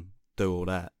anyone, do all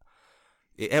that,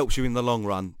 it helps you in the long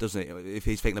run, doesn't it? If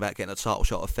he's thinking about getting a title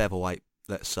shot at featherweight,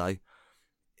 let's say,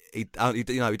 he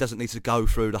doesn't need to go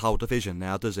through the whole division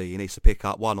now, does he? He needs to pick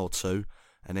up 1 or 2,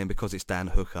 and then because it's Dan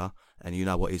Hooker and you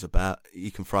know what he's about,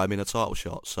 you can throw him in a title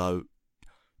shot. So,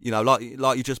 you know, like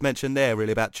you just mentioned there,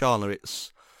 really about Chandler,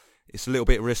 it's a little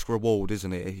bit risk reward,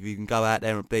 isn't it? If you can go out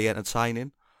there and be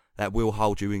entertaining, that will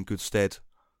hold you in good stead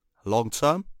long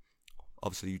term.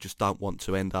 Obviously, you just don't want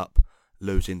to end up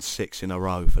losing 6 in a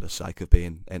row for the sake of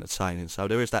being entertaining. So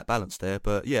there is that balance there.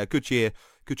 But yeah, good year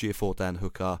for Dan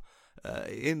Hooker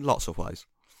in lots of ways.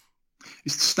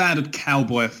 It's the standard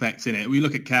Cowboy effect, in it. We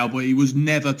look at Cowboy; he was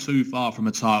never too far from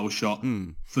a title shot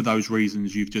for those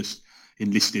reasons you've just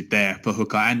enlisted there for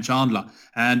Hooker and Chandler.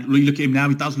 And we look at him now;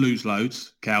 he does lose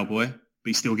loads, Cowboy, but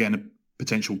he's still getting a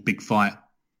potential big fight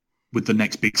with the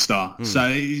next big star. So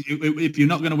if you're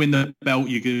not going to win the belt,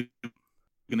 you're going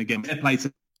to get fair play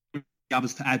to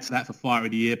others to add to that for Fighter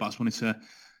of the Year. But I just wanted to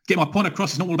get my point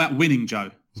across. It's not all about winning, Joe.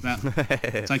 It's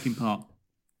about taking part.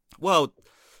 Well,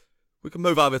 we can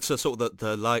move over to sort of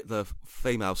the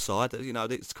female side. You know,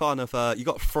 it's kind of you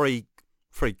got three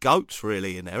goats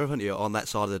really in there, haven't you? On that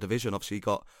side of the division, obviously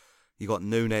you got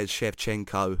Nunes,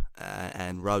 Shevchenko,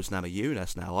 and Rose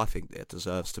Namajunas. Now, I think that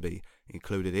deserves to be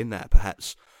included in that.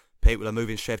 Perhaps people are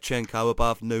moving Shevchenko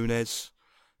above Nunes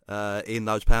in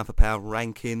those pound for pound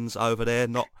rankings over there.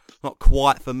 Not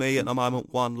quite for me at the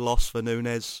moment. One loss for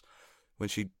Nunes when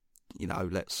she, you know,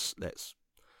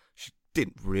 she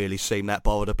didn't really seem that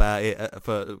bothered about it.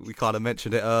 We kind of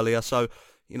mentioned it earlier, so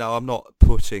you know I'm not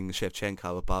putting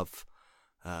Shevchenko above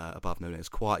Nunes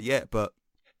quite yet. But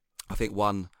I think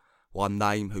one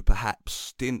name who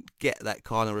perhaps didn't get that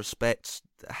kind of respect,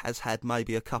 has had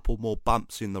maybe a couple more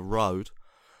bumps in the road,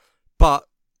 but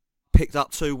picked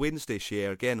up 2 wins this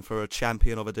year, again for a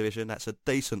champion of a division. That's a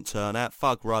decent turnout.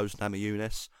 Thug Rose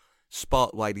Namajunas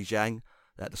sparked Weili Zhang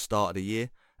at the start of the year,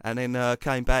 and then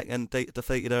came back and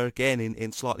defeated her again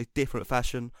in slightly different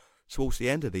fashion towards the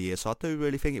end of the year. So I do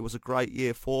really think it was a great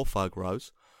year for Thug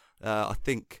Rose. I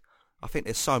think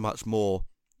there's so much more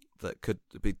that could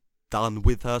be done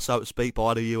with her, so to speak,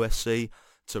 by the UFC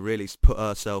to really put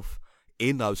herself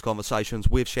in those conversations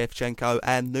with Shevchenko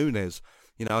and Nunes.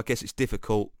 You know, I guess it's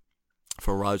difficult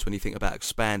for Rose when you think about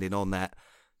expanding on that.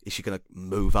 Is she going to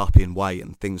move up in weight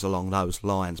and things along those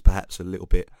lines? Perhaps a little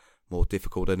bit more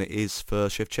difficult than it is for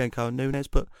Shevchenko and Nunes.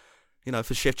 But, you know,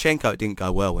 for Shevchenko, it didn't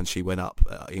go well when she went up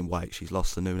in weight. She's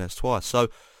lost to Nunes twice. So,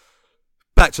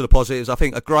 back to the positives. I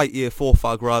think a great year for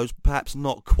Thug Rose. Perhaps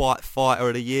not quite Fighter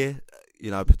of the Year, you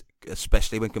know,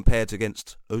 especially when compared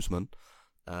against Usman.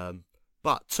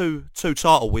 But two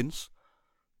title wins.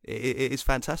 It is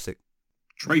fantastic.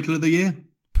 Traitor of the Year?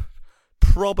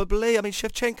 Probably. I mean,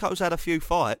 Shevchenko's had a few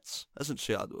fights, hasn't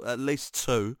she? At least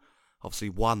 2. Obviously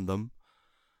won them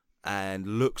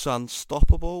and looks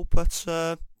unstoppable. But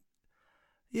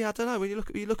yeah, I don't know. When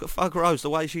you look at Thug Rose, the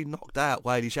way she knocked out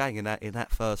Weili Zhang in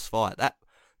that first fight, that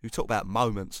you talk about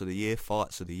moments of the year,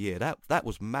 fights of the year. That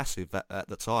was massive at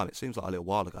the time. It seems like a little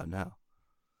while ago now.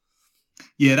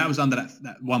 Yeah, that was under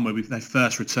that one where they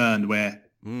first returned, where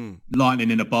lightning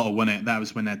in a bottle, wasn't it? That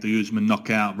was when they had the Usman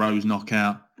knockout, Rose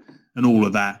knockout, and all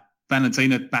of that.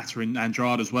 Valentina battering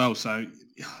Andrade as well. So,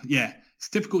 yeah, it's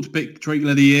difficult to pick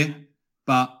Treacle of the Year,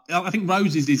 but I think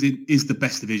Rose's is the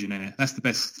best division in it. That's the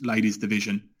best ladies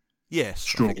division. Yes,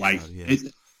 strawweight. So,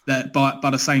 yeah. By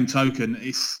the same token,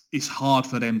 it's hard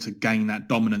for them to gain that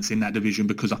dominance in that division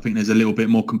because I think there's a little bit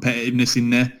more competitiveness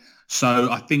in there. So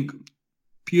I think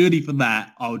purely for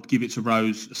that, I would give it to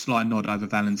Rose, a slight nod over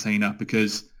Valentina,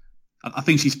 because I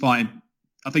think she's fighting.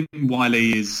 I think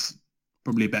Weili is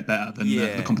probably a bit better than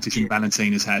the competition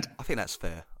Valentina's had. I think that's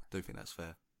fair. I do think that's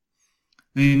fair.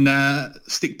 And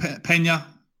stick Pena,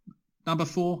 number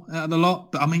 4 out of the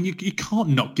lot. But I mean, you can't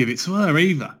not give it to her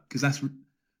either, because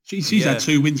she's had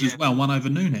 2 wins as well, one over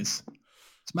Nunes.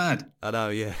 It's mad. I know,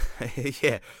 yeah.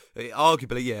 Yeah.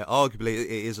 Arguably it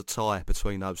is a tie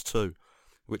between those 2,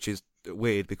 which is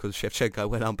weird because Shevchenko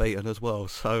went unbeaten as well.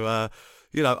 So,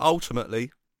 you know,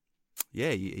 ultimately,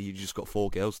 yeah, you just got 4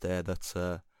 girls there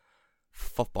that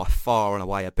by far and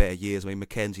away are better years. I mean,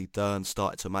 Mackenzie Dern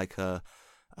started to make a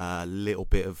little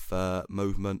bit of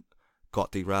movement,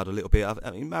 got derailed a little bit.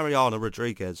 I mean, Mariana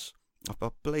Rodriguez, I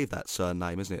believe that's her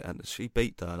name, isn't it? And she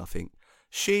beat Dern, I think.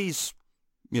 She's,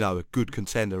 you know, a good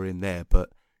contender in there, but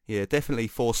yeah, definitely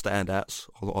 4 standouts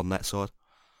on that side.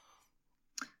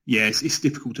 Yeah, it's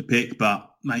difficult to pick, but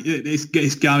mate,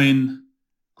 it's going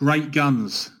great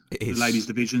guns. The ladies'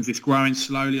 divisions, it's growing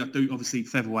slowly. Obviously,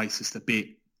 featherweight's just a bit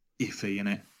iffy, isn't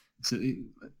it? So,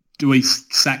 do we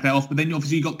sack that off? But then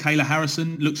obviously you got Kayla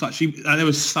Harrison. Looks like they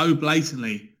were so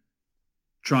blatantly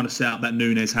trying to set up that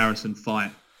Nunes-Harrison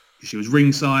fight. She was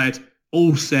ringside,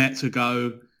 all set to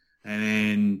go, and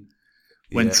then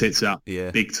went tits up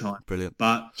big time. Brilliant.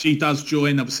 But she does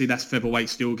join. Obviously, that's featherweight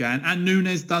still going. And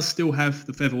Nunes does still have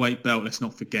the featherweight belt, let's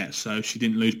not forget. So she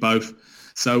didn't lose both.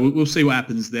 So we'll see what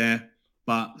happens there.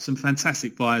 But some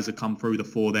fantastic fighters have come through the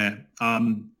 4 there.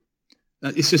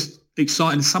 It's just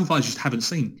exciting. Some fighters you just haven't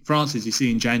seen. Francis, you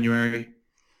see in January.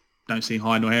 Don't see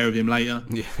hide nor hair of him later.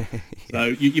 Yeah. So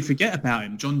you forget about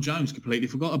him. John Jones completely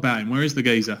forgot about him. Where is the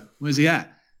geezer? Where's he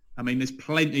at? I mean, there's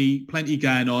plenty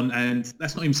going on, and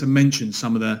that's not even to mention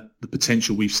some of the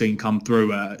potential we've seen come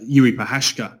through. Yuri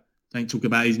Prohashka, don't talk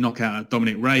about his knockout of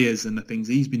Dominic Reyes and the things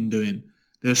he's been doing.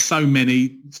 There's so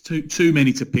many, it's too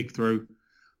many to pick through,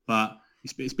 but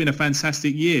it's been a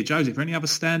fantastic year. Joseph, any other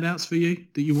standouts for you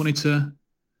that you wanted to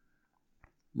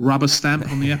rubber stamp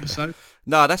on the episode?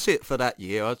 No, that's it for that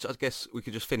year. I guess we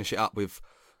could just finish it up with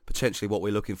potentially what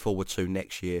we're looking forward to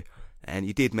next year. And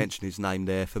you did mention his name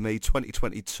there. For me,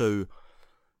 2022,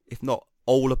 if not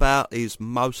all about, is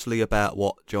mostly about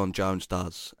what John Jones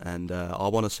does. And I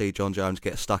want to see John Jones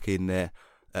get stuck in there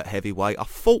at heavyweight. I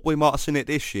thought we might have seen it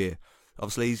this year.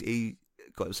 Obviously, he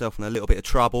got himself in a little bit of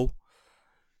trouble,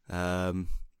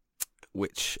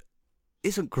 which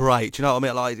isn't great. Do you know what I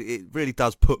mean? Like, it really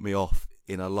does put me off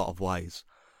in a lot of ways.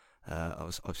 I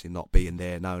was obviously not being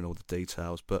there, knowing all the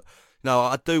details. But no,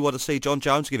 I do want to see John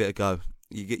Jones give it a go.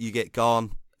 You get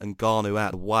Garn and Ngannou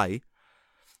out of the way.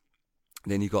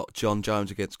 And then you've got John Jones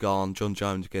against Garn, John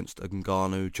Jones against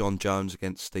Ngannou, John Jones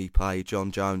against Stipe,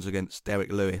 John Jones against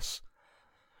Derek Lewis.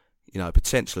 You know,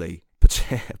 potentially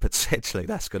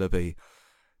that's going to be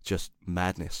just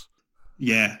madness.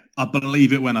 Yeah, I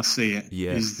believe it when I see it.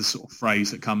 Yeah. Is the sort of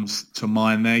phrase that comes to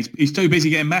mind there. He's too busy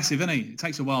getting massive, isn't he? It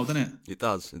takes a while, doesn't it? It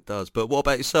does. But what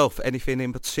about yourself? Anything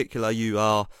in particular you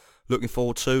are looking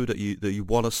forward to that you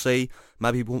want to see?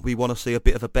 Maybe we want to see a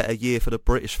bit of a better year for the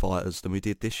British fighters than we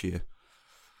did this year.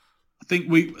 I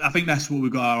think that's what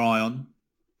we've got our eye on.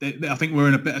 I think we're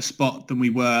in a better spot than we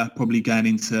were probably going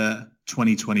into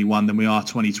 2021 than we are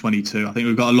 2022. I think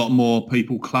we've got a lot more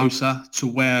people closer to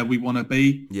where we want to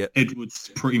be. Yep.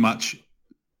 Edwards pretty much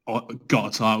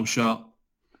got a title shot.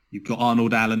 You've got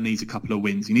Arnold Allen needs a couple of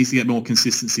wins. He needs to get more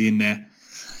consistency in there.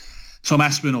 Tom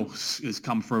Aspinall has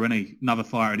come through, another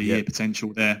fighter of the year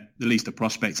potential there, at least a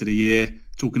prospect of the year.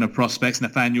 Talking of prospects,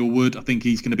 Nathaniel Wood, I think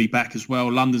he's going to be back as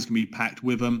well. London's going to be packed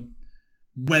with him.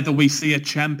 Whether we see a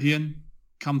champion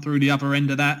come through the other end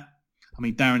of that, I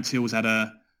mean, Darren Till's had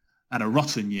a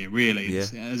rotten year, really,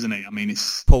 hasn't he? I mean,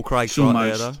 it's Paul Craig's right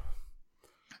there, though.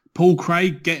 Paul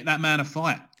Craig, get that man a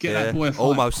fight. Get that boy a fight.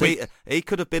 Almost. He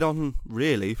could have been on,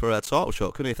 really, for a title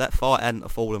shot, couldn't he? If that fight hadn't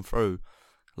have fallen through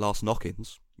last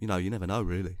knock-ins. You know, you never know,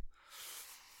 really.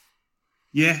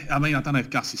 Yeah, I mean, I don't know if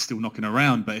Gus is still knocking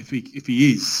around, but if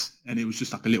he is, and it was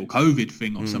just like a little COVID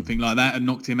thing or something like that and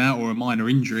knocked him out, or a minor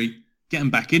injury, get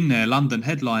him back in there, London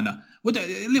headliner. Who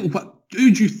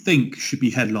do you think should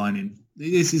be headlining?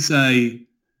 I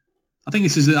think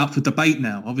this is up for debate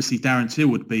now. Obviously, Darren Till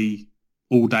would be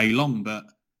all day long, but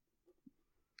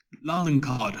London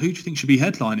card, who do you think should be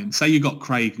headlining? Say you got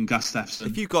Craig and Gustafsson.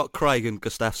 If you got Craig and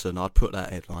Gustafsson, I'd put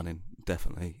that headlining,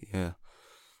 definitely, yeah.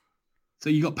 So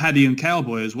you got Paddy and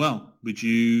Cowboy as well. Would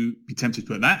you be tempted to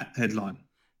put that headline?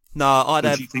 No, I'd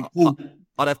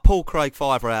have Paul Craig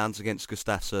 5 rounds against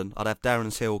Gustafsson. I'd have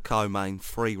Darren Till co-main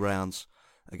 3 rounds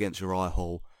against Uriah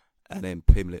Hall, and then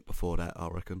Pimlet before that, I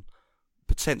reckon.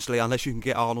 Potentially, unless you can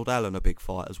get Arnold Allen a big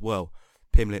fight as well.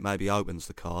 Pimlet maybe opens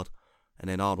the card, and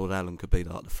then Arnold Allen could be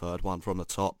like the third one from the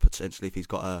top, potentially if he's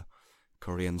got a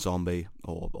Korean Zombie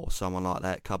or someone like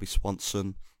that. Cubby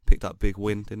Swanson picked up a big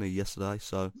win, didn't he, yesterday?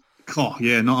 So, oh,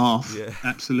 yeah, not half. Yeah.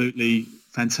 Absolutely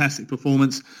fantastic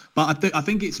performance. But I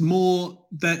think it's more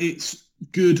that it's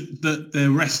good that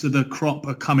the rest of the crop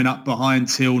are coming up behind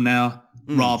Till now,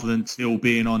 rather than Till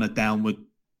being on a downward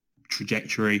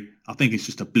trajectory. I think it's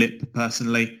just a blip,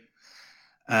 personally.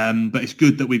 But it's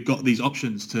good that we've got these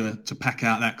options to pack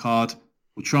out that card.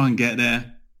 We'll try and get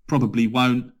there. Probably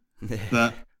won't.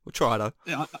 But we'll try, though.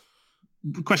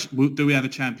 Question, do we have a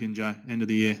champion, Joe, end of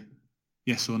the year?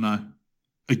 Yes or no?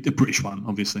 A British one,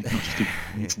 obviously. Not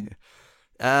just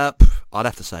I'd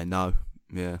have to say no.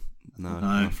 Yeah, no.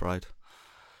 I'm afraid.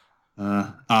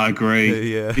 I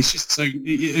agree. Yeah. It's just so...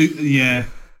 Yeah.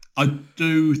 I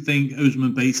do think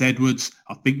Usman beats Edwards.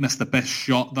 I think that's the best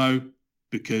shot, though,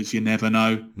 because you never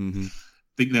know. Mm-hmm.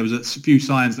 I think there was a few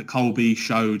signs that Colby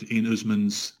showed in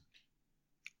Usman's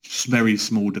very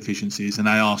small deficiencies, and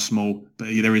they are small, but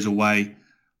there is a way.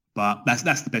 But that's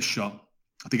the best shot.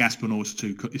 I think Aspinall is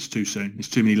too soon. There's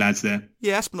too many lads there.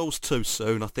 Yeah, Aspinall's too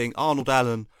soon. I think Arnold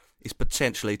Allen is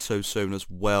potentially too soon as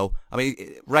well. I mean,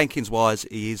 rankings-wise,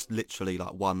 he is literally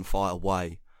like one fight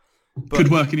away. But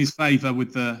could work in his favour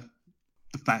with the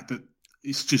fact that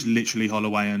it's just literally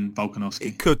Holloway and Volkanovski.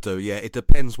 It could do, yeah. It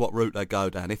depends what route they go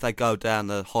down. If they go down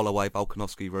the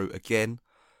Holloway-Volkanovski route again,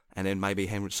 and then maybe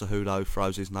Henry Cejudo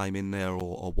throws his name in there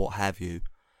or what have you,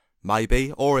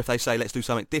 maybe. Or if they say, let's do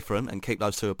something different and keep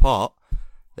those two apart,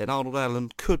 then Arnold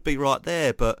Allen could be right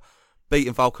there. But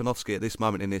beating Volkanovski at this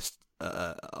moment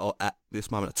or at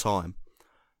this moment of time,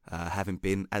 having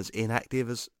been as inactive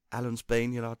as Alan's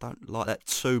been, I don't like that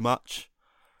too much.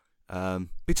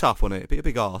 Be tough, wouldn't it? Be a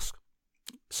big ask,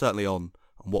 certainly on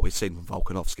what we've seen from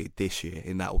Volkanovski this year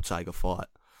in that Ortega fight.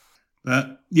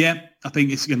 Yeah, I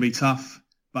think it's going to be tough.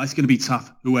 But it's going to be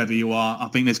tough, whoever you are. I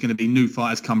think there's going to be new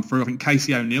fighters come through. I think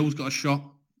Casey O'Neill's got a shot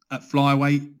at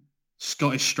flyweight,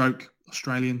 Scottish stroke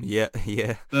Australian. Yeah.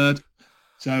 Third.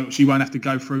 So she won't have to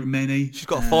go through many. She's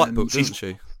got a fight book, doesn't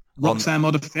she? Roxanne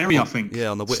Modafferi, I think. Yeah,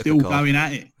 on the Whittaker still card. Going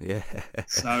at it. Yeah.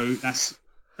 So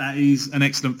that is an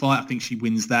excellent fight. I think she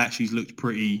wins that. She's looked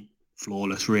pretty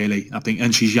flawless, really. I think,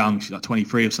 and she's young. She's like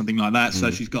 23 or something like that.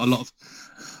 So she's got a lot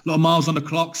of miles on the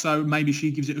clock. So maybe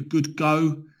she gives it a good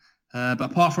go. But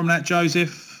apart from that,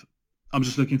 Joseph, I'm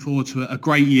just looking forward to a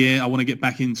great year. I want to get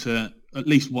back into at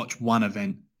least watch one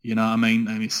event. You know what I mean?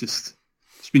 And it's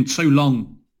been too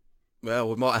long. Well,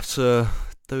 we might have to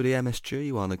do the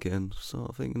MSG one again.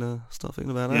 Start thinking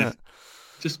about that.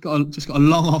 Just got a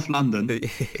long off London,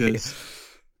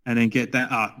 and then get that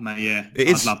up, mate. Yeah,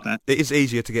 I'd love that. It is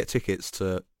easier to get tickets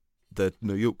to the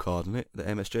New York card, isn't it? The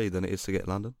MSG than it is to get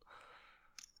London.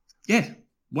 Yeah,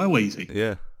 well easy.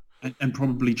 Yeah. And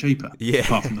probably cheaper. Yeah.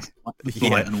 Apart from the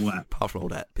flight and all that. Apart from all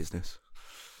that business.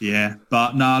 Yeah.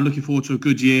 But no, I'm looking forward to a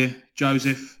good year,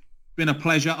 Joseph. Been a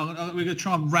pleasure. We're going to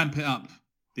try and ramp it up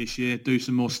this year, do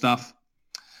some more stuff.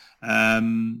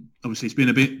 Obviously, it's been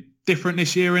a bit different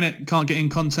this year, innit? Can't get in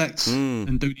contact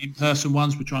and do the in-person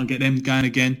ones. We'll try and get them going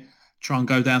again. Try and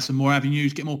go down some more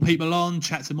avenues, get more people on,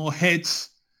 chat to more heads,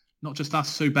 not just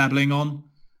us two babbling on.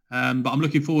 But I'm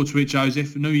looking forward to it,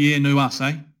 Joseph. New year, new us,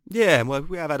 eh? Yeah, well,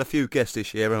 we have had a few guests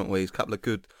this year, haven't we? A couple of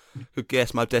good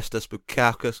guests. Modestus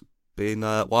Bukauskas being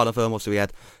one of them. Obviously, we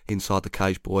had Inside the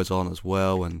Cage Boys on as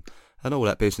well, and all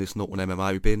that business, Norton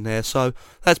MMA, we've been there. So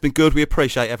that's been good. We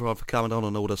appreciate everyone for coming on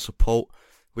and all the support.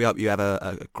 We hope you have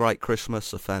a great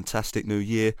Christmas, a fantastic New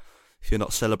Year. If you're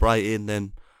not celebrating,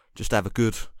 then just have a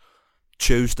good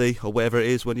Tuesday or whatever it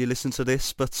is when you listen to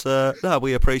this. But no,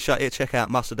 we appreciate it. Check out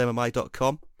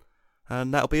mustardmma.com,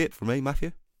 and that'll be it from me,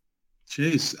 Matthew.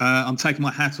 Cheers. I'm taking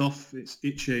my hat off. It's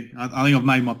itchy. I think I've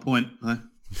made my point.